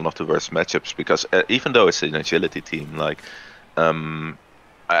like, one of the worst matchups, because even though it's an agility team, like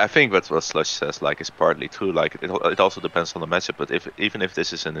I think what Slush says, like, is partly true. Like, it also depends on the matchup. But even if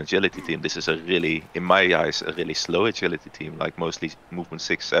this is an agility team, this is a really, in my eyes, a really slow agility team. Like mostly movement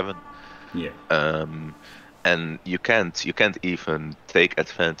 6-7. Yeah. And you can't even take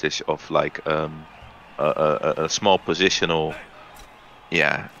advantage of like a small positional,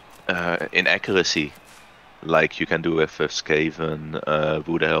 inaccuracy, like you can do with Skaven,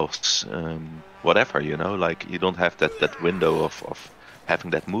 Wood Elves, whatever. You know, like you don't have that window of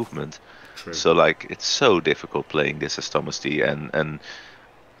having that movement. True. So like it's so difficult playing this as TomasT, and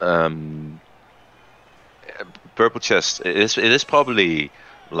PurpleChest, it is probably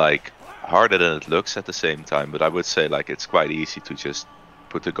like harder than it looks at the same time, but I would say like it's quite easy to just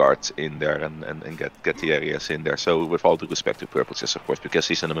put the guards in there and get the areas in there. So with all due respect to PurpleChest, of course, because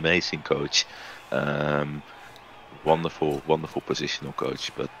he's an amazing coach, wonderful positional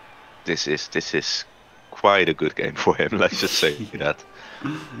coach, but this is quite a good game for him, let's just say that.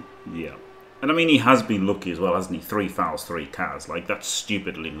 Yeah. And I mean, he has been lucky as well, hasn't he? 3 fouls, 3 cas. Like, that's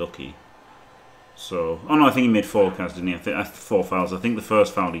stupidly lucky. So, oh no, I think he made 4 cas, didn't he? I think 4 fouls. I think the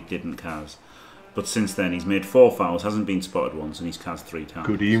first foul he didn't cas. But since then, he's made 4 fouls, hasn't been spotted once, and he's cas 3 times.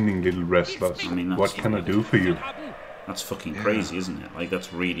 Good evening, little wrestlers. I mean, what can I do for you? That's fucking crazy, isn't it? Like,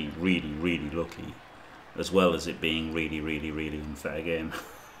 that's really, really, really lucky. As well as it being really, really, really unfair game.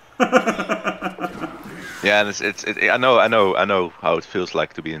 Yeah, and I know how it feels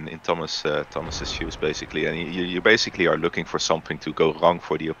like to be in Thomas's shoes, basically, and you basically are looking for something to go wrong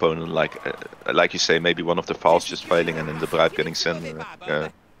for the opponent, like you say, maybe one of the fouls just failing, and then the bribe getting sent,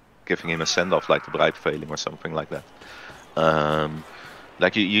 giving him a send off, like the bribe failing or something like that.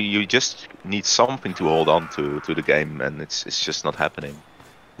 Like you just need something to hold on to the game, and it's just not happening.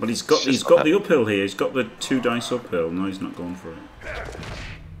 But he's got the uphill here. He's got the 2 dice uphill. No, he's not going for it.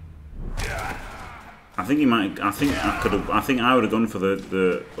 I think he might. I think I would have gone for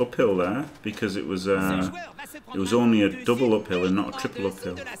the uphill there, because it was only a double uphill and not a triple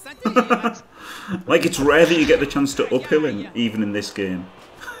uphill. Like, it's rare that you get the chance to uphill him, even in this game.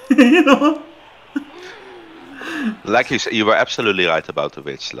 You know. Like you said, you were absolutely right about the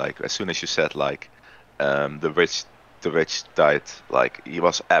witch. Like, as soon as you said like the witch died, like he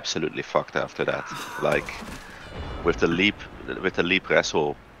was absolutely fucked after that. Like with the leap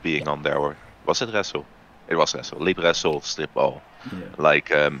wrestle being on there, or was it wrestle? It was wrestle. Leap wrestle, strip ball. Yeah. Like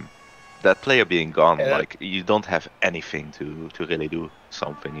that player being gone, like you don't have anything to really do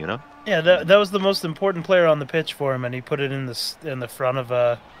something, you know? Yeah, that was the most important player on the pitch for him, and he put it in the front of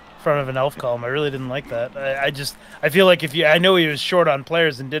an elf column. I really didn't like that. I feel like I know he was short on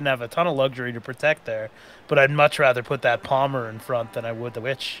players and didn't have a ton of luxury to protect there, but I'd much rather put that Palmer in front than I would the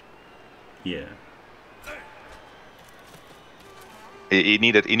witch. Yeah. He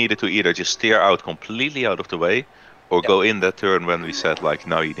needed to either just steer out completely out of the way, or go in that turn when we said like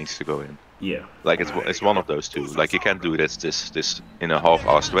now he needs to go in. Yeah. Like it's one of those two. Like you can't do this in a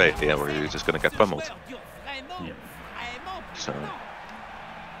half-assed way, yeah, where you're just gonna get pummeled. Yeah. So.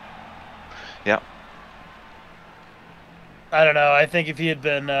 Yeah. I don't know. I think if he had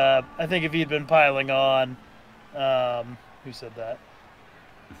been piling on, who said that?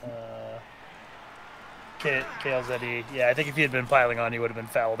 KLZE. Yeah, I think if he had been piling on, he would have been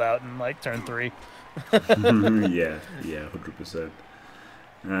fouled out in like turn 3. Yeah, 100%.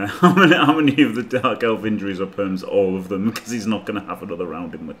 How many of the Dark Elf injuries are perms? All of them, because he's not going to have another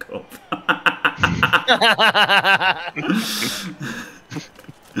round in the cup.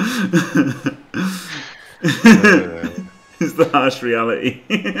 It's the harsh reality.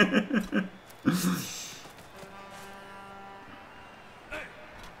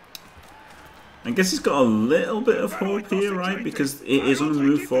 I guess he's got a little bit of hope here, right? Because it is on a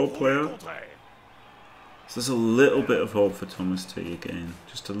move 4 player. So there's a little bit of hope for TomasT again.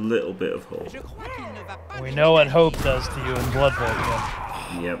 Just a little bit of hope. We know what hope does to you in Blood Bowl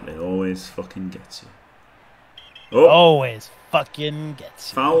again. Yep, it always fucking gets you. Oh, Always fucking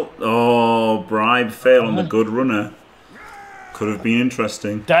gets you. foul. Oh, bribe fail on the good runner. Could have been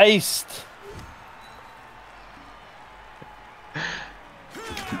interesting. Diced.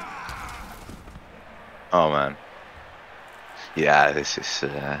 Oh man. Yeah, this is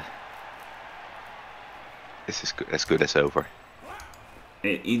as good as over.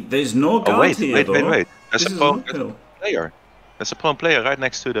 There's no guard Oh wait, here, wait, though. wait, wait. There's This a is prone an uphill. player. There's a prone player right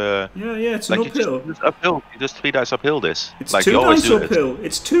next to the. Yeah, it's Like an uphill. you just uphill. You just 3 dice uphill this. It's like 2 you always dice do this. uphill.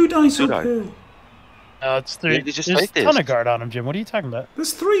 It's 2 dice 2 dice. uphill. No, it's 3. You just There's take a ton this. of guard on him, Jim. What are you talking about?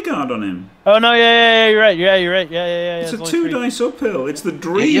 There's 3 guard on him. Oh no, yeah, you're right. Yeah, you're right. Yeah. It's a only 2 3. dice uphill. It's the Yeah,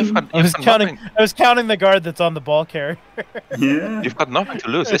 dream. I was counting the guard that's on the ball carrier. Yeah. You've got nothing to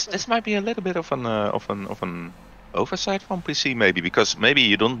lose. This might be a little bit of an oversight from PC maybe, because maybe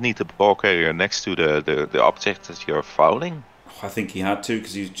you don't need the ball carrier next to the object that you're fouling. I think he had to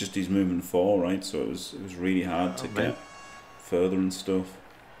because he's moving 4, right? So it was really hard to get further and stuff.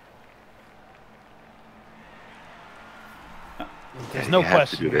 There's no You have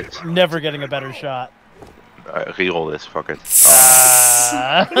to do question. this. Never getting a better shot. Reroll this, fuck it.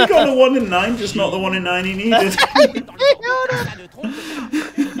 He got a 1 in 9, just not the 1 in 9 he needed.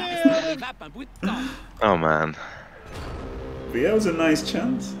 Oh man. But yeah, it was a nice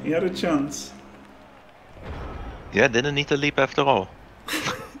chance. He had a chance. Yeah, didn't need to leap after all.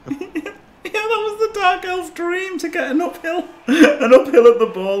 Yeah, that was the Dark Elf dream, to get an uphill. An uphill at the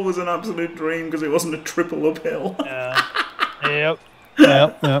ball was an absolute dream because it wasn't a triple uphill. Yep.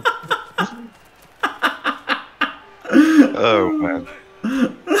 Oh man.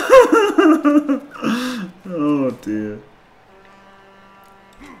 Oh dear.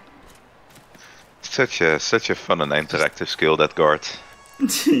 Such a fun and interactive skill, that guard.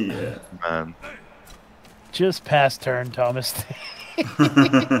 Yeah. Man. Just past turn, TomasT.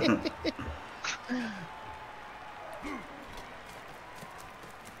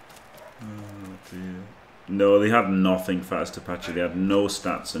 Oh dear. No, they had nothing for Astapachi. They had no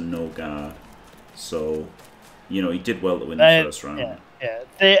stats and no guard. So, you know, he did well to win the first round. Yeah.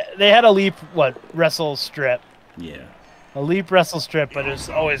 They had a leap, wrestle strip. Yeah. A leap wrestle strip, but it was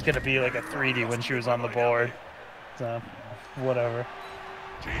always going to be like a 3D when she was on the board. So, whatever.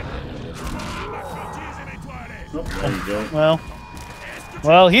 Oh, there you go.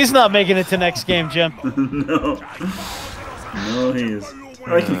 Well, he's not making it to next game, Jim. No. No, he is.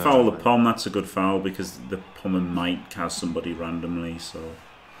 I can foul the pom. That's a good foul because the pommer might cast somebody randomly, so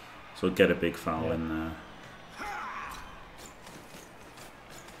get a big foul in there.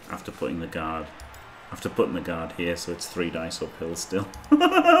 After putting the guard here, so it's 3 dice uphill still.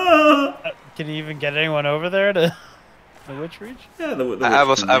 Can you even get anyone over there to the Witch Reach? Yeah, the I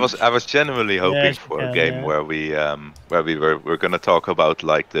was genuinely hoping for a game where we were gonna talk about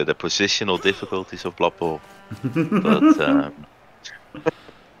like the positional difficulties of Blood Bowl, but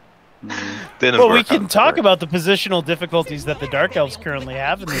didn't well, we work can out talk that way. about the positional difficulties that the Dark Elves currently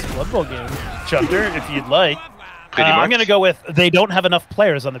have in this Blood Bowl game, Chunder, if you'd like. Pretty I'm much. going to go with they don't have enough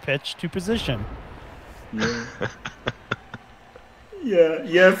players on the pitch to position.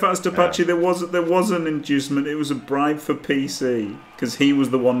 Yeah, Fast Apache, there was an inducement. It was a bribe for PC because he was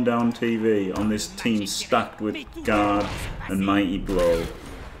the one down TV on this team stacked with guard and mighty blow.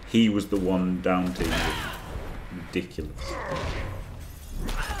 He was the one down TV. Ridiculous.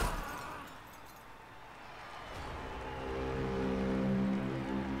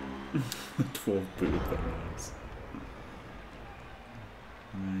 Dwarf boot with their eyes.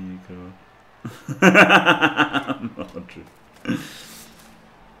 There you go. Modric.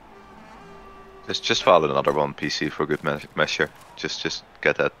 Just file another one PC for good measure. Just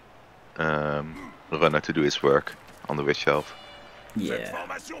get that runner to do his work on the Witch Elf. Yeah.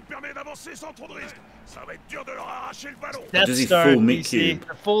 Death Does he Star, full meat PC. cube?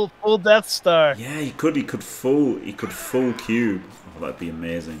 Full Death Star. Yeah, he could full cube. Oh, that'd be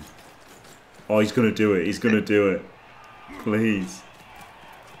amazing. Oh, he's gonna do it. He's gonna do it. Please.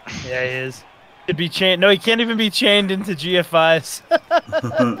 Yeah, he is. Could be chained. No, he can't even be chained into GFIs.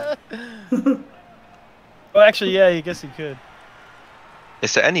 Oh, actually, yeah, I guess he could.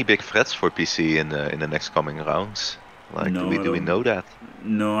 Is there any big threats for PC in the next coming rounds? Like, No, do we know that?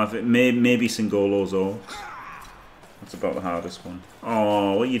 No, I think maybe Singolo's Orcs. That's about the hardest one.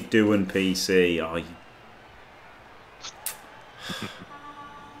 Oh, what are you doing, PC? Oh, you...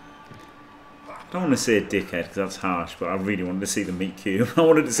 I don't want to say dickhead because that's harsh, but I really wanted to see the meat cube. I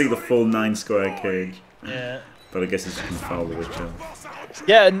wanted to see the full 9 square cage. Yeah. But I guess he's just going to foul the Witch Elf.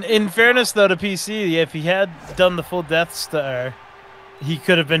 Yeah, in fairness, though, to PC, if he had done the full Death Star, he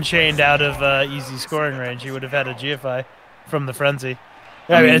could have been chained out of easy scoring range. He would have had a GFI from the Frenzy.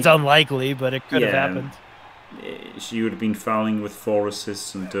 I mean, it's unlikely, but it could have happened. She would have been fouling with 4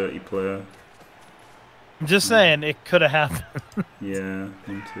 assists and dirty player. I'm just saying, it could have happened. Yeah,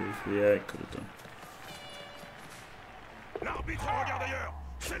 1, 2, 3. Yeah, it could have done.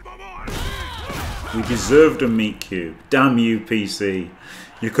 We deserved a meat cube. Damn you, PC.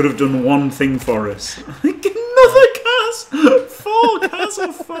 You could have done one thing for us. Another Cas! 4 Cas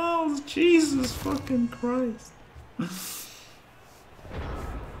fouls! Jesus fucking Christ.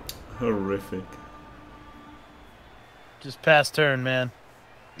 Horrific. Just pass turn, man.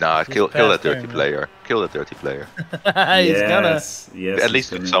 Nah, kill that dirty player. Kill that dirty player. He's gonna. Yes, At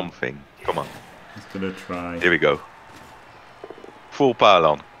least do something. Come on. He's gonna try. Here we go. Full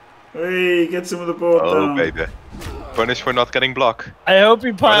pylon. Hey, get some of the board down. Oh, baby. Punish for not getting block. I hope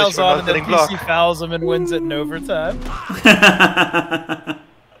he piles on and then getting PC block. fouls him and wins it in overtime.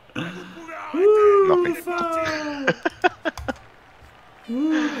 Nothing.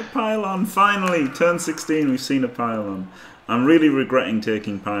 Ooh, pylon, finally! Turn 16, we've seen a pylon. I'm really regretting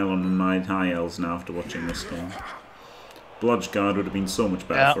taking pylon on my high elves now after watching this game. Blodge guard would have been so much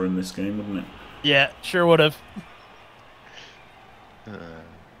better for him this game, wouldn't it? Yeah, sure would have.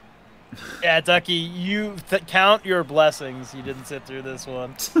 Yeah, Ducky, you count your blessings. You didn't sit through this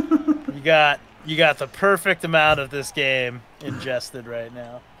one. You got the perfect amount of this game ingested right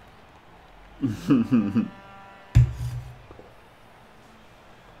now.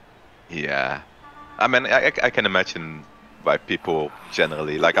 Yeah. I mean, I can imagine why people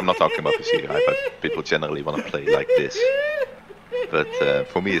generally, like, I'm not talking about PC, right, but people generally want to play like this. But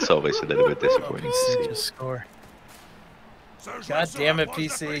for me, it's always a little bit disappointing to see. Just score. God damn it,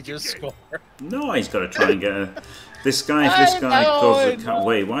 PC, just score. No, he's got to try and get a... This guy, if this guy goes...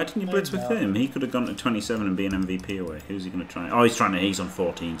 Wait, why didn't you blitz with him? He could have gone to 27 and be an MVP away. Who's he going to try? Oh, he's on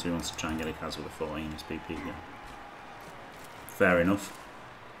 14, so he wants to try and get a Cas with a 14 as PP again. Fair enough.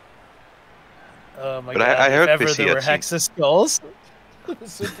 Oh my But god, I heard if ever PC there were had Hexa skulls,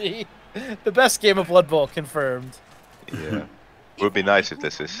 this would be the best game of Blood Bowl, confirmed. Yeah. It would be nice if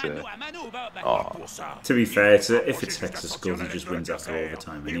this is... To be fair, if it's Hexa Skulls, he just wins after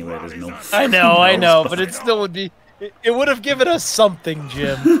overtime anyway. There's no... I know, but it still would be... It would have given us something,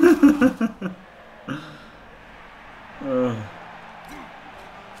 Jim.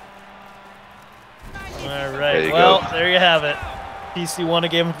 Alright, well, there you have it. PC won a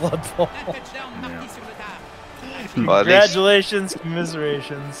game of Blood Bowl. Congratulations,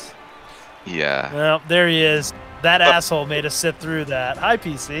 commiserations. Yeah. Well, there he is. That asshole made us sit through that. Hi,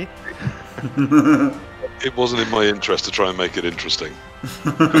 PC. It wasn't in my interest to try and make it interesting.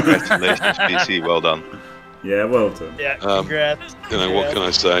 Congratulations, PC. Well done. Yeah, well done. Yeah, congrats. You know, what can I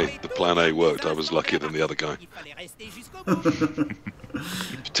say? The plan A worked. I was luckier than the other guy.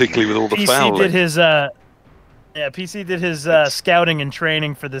 Particularly with all the fouling. PC did his scouting and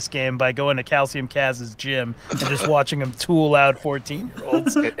training for this game by going to Calcium Kaz's gym and just watching him tool out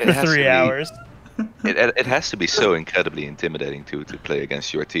 14-year-olds for 3 hours. It has to be so incredibly intimidating to play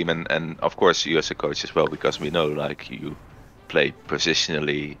against your team, and of course you as a coach as well, because we know like you play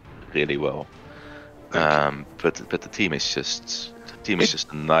positionally really well. But the team is just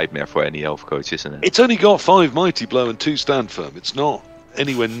a nightmare for any elf coach, isn't it? It's only got 5 Mighty Blow and 2 Stand Firm. It's not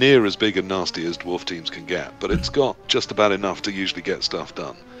anywhere near as big and nasty as dwarf teams can get, but it's got just about enough to usually get stuff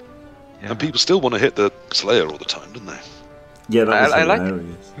done. Yeah. And people still want to hit the Slayer all the time, don't they? Yeah, that I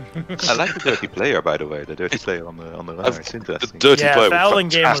like the dirty player, by the way. The dirty player on the right. It's interesting. The dirty player fouling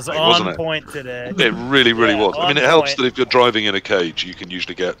was game was on it? point today. It really, really was. I mean, it on helps point. that if you're driving in a cage, you can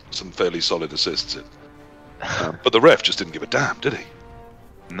usually get some fairly solid assists in. But the ref just didn't give a damn, did he?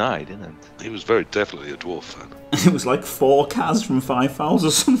 No, he didn't. He was very definitely a dwarf fan. It was like 4 Cas from 5 fouls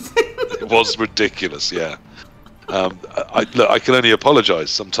or something. It was ridiculous, yeah. I can only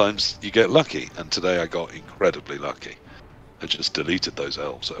apologise. Sometimes you get lucky, and today I got incredibly lucky. I just deleted those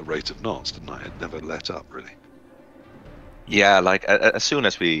elves at a rate of knots, didn't I? It never let up, really. Yeah, like as soon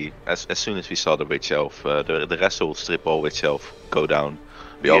as we saw the witch elf, the wrestle strip ball witch elf go down,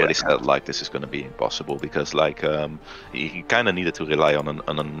 we already said like this is going to be impossible, because like he kind of needed to rely on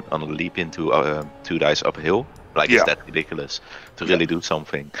a leap into 2 dice uphill. Like it's that ridiculous to really do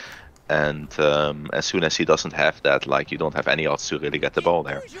something. And as soon as he doesn't have that, like you don't have any odds to really get the ball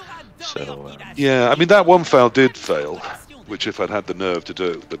there. So yeah, I mean that one foul did fail, which if I'd had the nerve to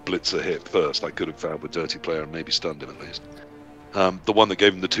do the blitzer hit first, I could have fouled with dirty player and maybe stunned him at least. The one that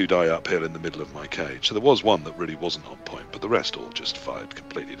gave him the 2 die uphill in the middle of my cage. So there was one that really wasn't on point, but the rest all just fired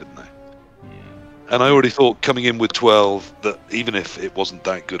completely, didn't they? Yeah. And I already thought coming in with 12 that even if it wasn't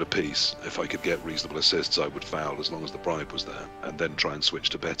that good a piece, if I could get reasonable assists, I would foul as long as the bribe was there, and then try and switch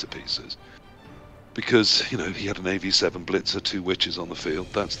to better pieces. Because, you know, he had an AV7 blitzer, 2 witches on the field,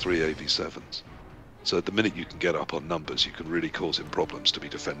 that's 3 AV7s. So the minute you can get up on numbers, you can really cause him problems to be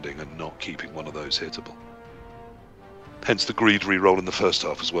defending and not keeping one of those hittable. Hence the greed re-roll in the first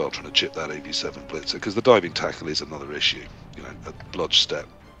half as well, trying to chip that 87 blitzer, because the diving tackle is another issue. You know, a bludge step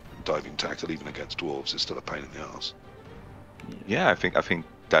diving tackle, even against dwarves, is still a pain in the ass. Yeah, I think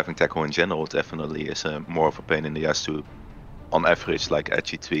diving tackle in general definitely is more of a pain in the ass to, on average, like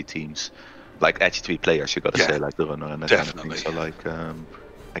edgy 3 teams, like edgy 3 players. You got to say, like the runner and that definitely. Kind of thing. So like,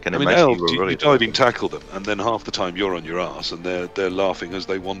 I can mean, imagine Elves, you diving tackle them, and then half the time you're on your ass, and they're laughing as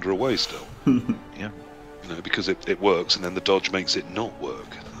they wander away still. Yeah. You know, because it works, and then the dodge makes it not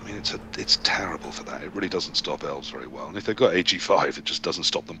work. I mean, it's terrible for that. It really doesn't stop Elves very well, and if they've got AG5, it just doesn't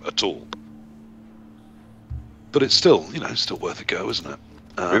stop them at all. But it's still, you know, still worth a go, isn't it?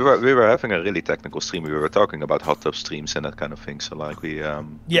 We were having a really technical stream. We were talking about hot tub streams and that kind of thing. So like we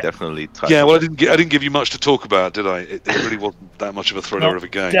definitely tried. Yeah, well, I didn't give you much to talk about, did I? It really wasn't that much of a thriller of a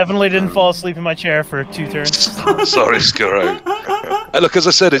game. Definitely didn't fall asleep in my chair for 2 turns. Sorry, Scuro. Look, as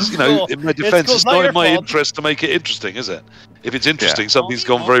I said, it's, you know, in my defence, it's not in my interest to make it interesting, is it? If it's interesting, something's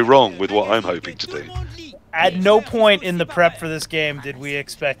gone very wrong with what I'm hoping to do. At no point in the prep for this game did we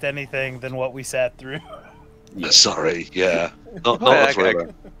expect anything than what we sat through. Sorry, yeah. Not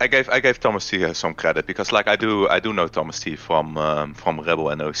I gave TomasT some credit because like I do know TomasT from Rebel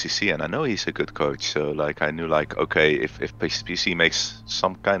and OCC, and I know he's a good coach. So like I knew like, okay, if PC makes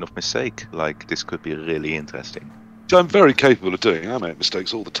some kind of mistake, like this could be really interesting. So I'm very capable of doing it. I make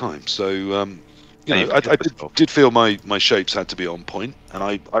mistakes all the time. So you know, I did feel my shapes had to be on point, and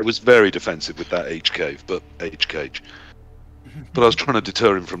I was very defensive with that H cage, but I was trying to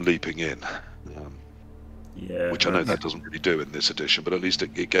deter him from leaping in. Yeah, which I know that doesn't really do in this edition, but at least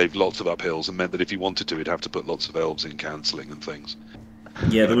it gave lots of uphills and meant that if he wanted to, he'd have to put lots of elves in cancelling and things.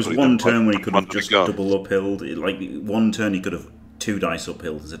 Yeah, there was one turn where he could have just double uphilled. Like one turn he could have 2 dice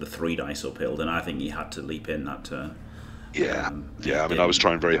uphilled instead of 3 dice uphilled, and I think he had to leap in that turn. Yeah, I mean, I was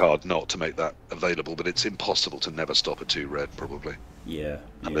trying very hard not to make that available, but it's impossible to never stop a 2 red, probably. Yeah.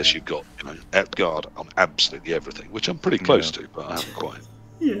 Unless you've got, you know, at guard on absolutely everything, which I'm pretty close to, but I haven't quite.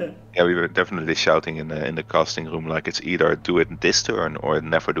 Yeah. Yeah, we were definitely shouting in the casting room like it's either do it this turn or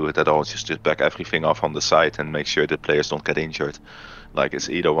never do it at all. Just back everything off on the side and make sure that players don't get injured. Like it's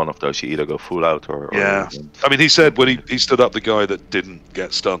either one of those. You either go full out or yeah. I mean, he said when he stood up the guy that didn't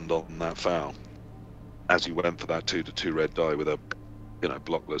get stunned on that foul, as he went for that 2/2 red die with a, you know,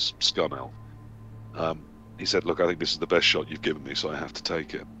 blockless scum elf. He said, "Look, I think this is the best shot you've given me, so I have to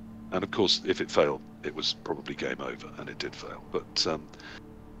take it." And of course, if it failed, it was probably game over, and it did fail. But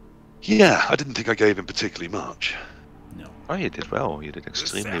yeah, I didn't think I gave him particularly much. No. Oh, you did well. You did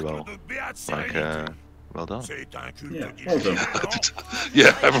extremely well. Like, well done. Yeah, well done.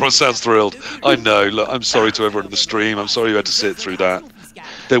 Yeah, everyone sounds thrilled. I know. Look, I'm sorry to everyone in the stream. I'm sorry you had to sit through that.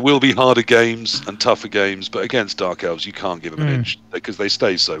 There will be harder games and tougher games, but against Dark Elves, you can't give them an inch because they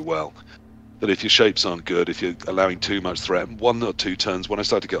stay so well. That if your shapes aren't good, if you're allowing too much threat, 1 or 2 turns, when I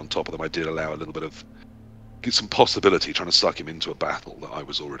started to get on top of them, I did allow a little bit of, get some possibility trying to suck him into a battle that I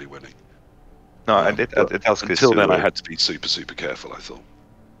was already winning. No, I did ask this. Until then, I had to be super careful, I thought.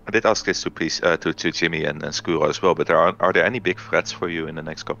 I did ask this to Jimmy and Scuro as well, but are there any big threats for you in the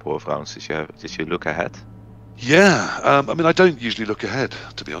next couple of rounds? Did you look ahead? Yeah, I mean, I don't usually look ahead,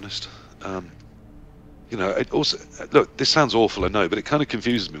 to be honest. You know, it also, look, this sounds awful, I know, but it kind of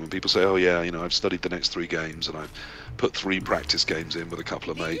confuses me when people say, oh yeah, you know, I've studied the next 3 games and I've put 3 practice games in with a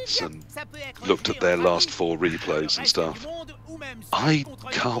couple of mates and looked at their last 4 replays and stuff. I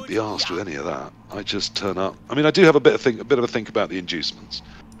can't be arsed with any of that. I just turn up. I mean, I do have a bit of a think about the inducements.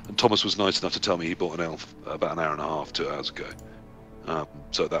 And Thomas was nice enough to tell me he bought an elf about an hour and a half, 2 hours ago.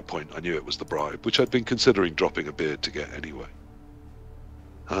 So at that point, I knew it was the bribe, which I'd been considering dropping a beard to get anyway.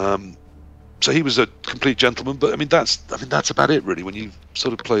 So he was a complete gentleman, but I mean that's about it really. When you've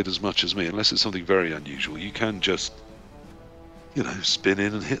sort of played as much as me, unless it's something very unusual, you can just, you know, spin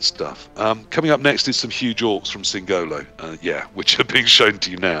in and hit stuff. Coming up next is some huge orcs from Singolo, yeah, which are being shown to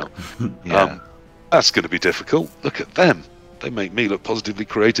you now. Yeah. That's going to be difficult. Look at them; they make me look positively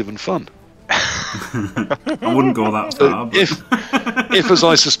creative and fun. I wouldn't go that far. But... if, as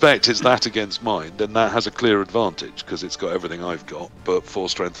I suspect, it's that against mine, then that has a clear advantage because it's got everything I've got, but 4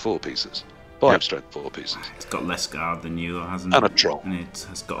 strength 4 pieces. 5 strength 4 pieces. It's got less guard than you, though, hasn't it? And a troll. And it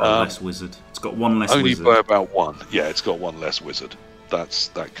has got a less wizard. It's got 1 less only wizard. Only by about 1. Yeah, it's got 1 less wizard.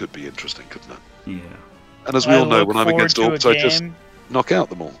 That could be interesting, couldn't it? Yeah. And as we all know, when I'm against orcs, I just knock out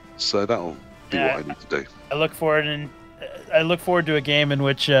them all. So that'll be what I need to do. I look forward to a game in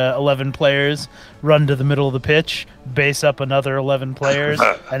which 11 players run to the middle of the pitch, base up another 11 players,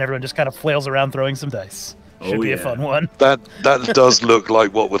 and everyone just kind of flails around throwing some dice. Should be a fun one. That does look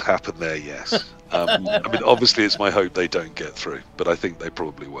like what would happen there, yes. I mean, obviously it's my hope they don't get through, but I think they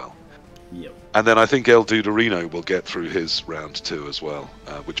probably will. Yep. And then I think El Duderino will get through his round 2 as well,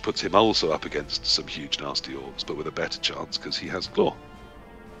 which puts him also up against some huge nasty orcs, but with a better chance because he has claw.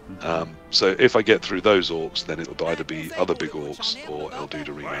 So if I get through those orcs, then it'll either be other big orcs or El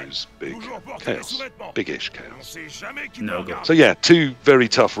Duderino's big chaos, big-ish chaos. No go. So yeah, 2 very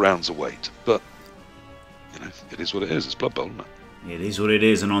tough rounds await, but you know, it is what it is. It's Blood Bowl, isn't it? It is what it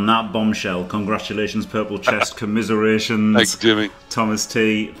is, and on that bombshell, congratulations, PurpleChest, commiserations. Thanks, Jimmy.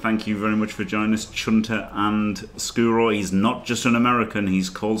 TomasT, thank you very much for joining us. Chunter and Scuro, he's not just an American,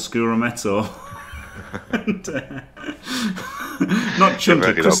 he's called Scuromezzo. And, not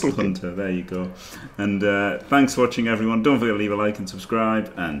Chunter, Crystal Hunter, there you go. And thanks for watching, everyone. Don't forget to leave a like and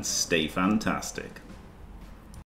subscribe, and stay fantastic.